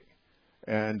theology.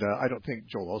 And I don't think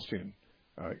Joel Osteen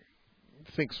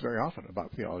thinks very often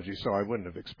about theology, so I wouldn't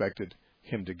have expected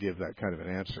him to give that kind of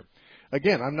an answer.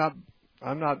 Again, I'm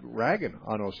not ragging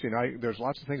on Osteen. There's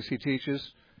lots of things he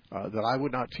teaches that I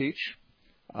would not teach.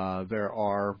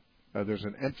 There's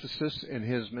an emphasis in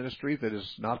his ministry that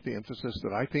is not the emphasis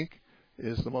that I think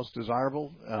is the most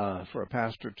desirable for a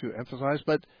pastor to emphasize.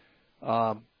 But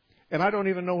and I don't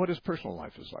even know what his personal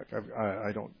life is like.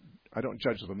 I don't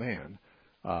judge the man,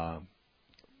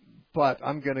 but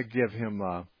I'm going to give him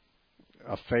a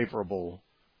favorable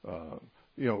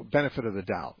benefit of the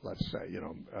doubt. Let's say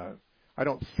I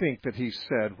don't think that he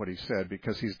said what he said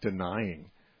because he's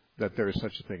denying that there is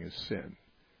such a thing as sin.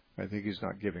 I think he's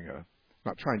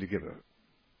not trying to give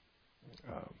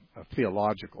a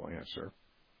theological answer,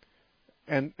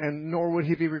 and nor would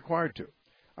he be required to.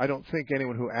 I don't think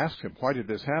anyone who asks him, why did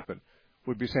this happen,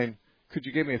 would be saying, could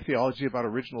you give me a theology about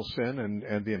original sin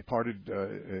and the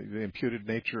imputed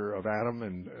nature of Adam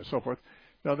and so forth?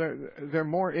 No, they're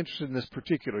more interested in this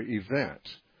particular event.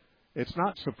 It's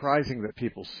not surprising that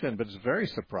people sin, but it's very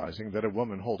surprising that a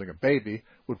woman holding a baby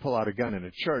would pull out a gun in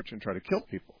a church and try to kill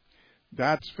people.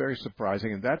 That's very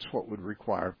surprising, and that's what would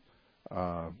require,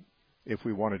 if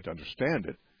we wanted to understand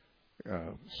it,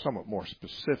 somewhat more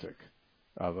specific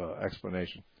of an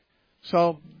explanation.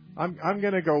 So I'm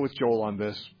going to go with Joel on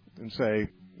this and say,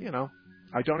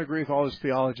 I don't agree with all his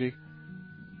theology,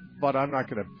 but I'm not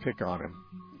going to pick on him,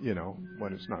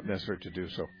 when it's not necessary to do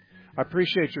so. I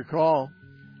appreciate your call.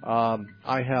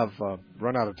 I have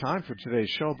run out of time for today's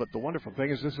show, but the wonderful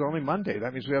thing is this is only Monday.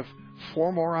 That means we have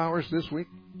 4 more hours this week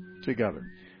together.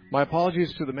 My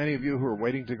apologies to the many of you who are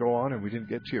waiting to go on and we didn't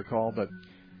get to your call, but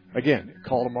again,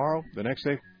 call tomorrow, the next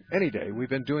day, any day. We've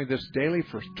been doing this daily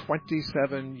for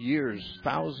 27 years,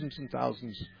 thousands and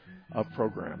thousands of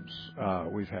programs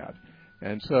we've had.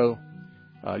 And so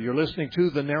you're listening to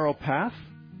The Narrow Path.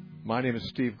 My name is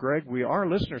Steve Gregg. We are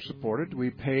listener-supported. We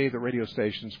pay the radio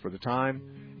stations for the time,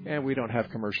 and we don't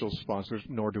have commercial sponsors,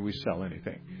 nor do we sell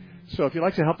anything. So if you'd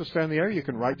like to help us stay on the air, you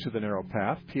can write to The Narrow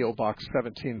Path, P.O. Box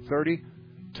 1730,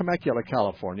 Temecula,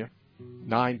 California,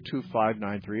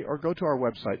 92593, or go to our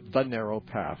website,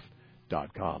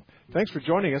 thenarrowpath.com. Thanks for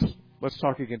joining us. Let's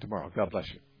talk again tomorrow. God bless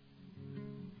you.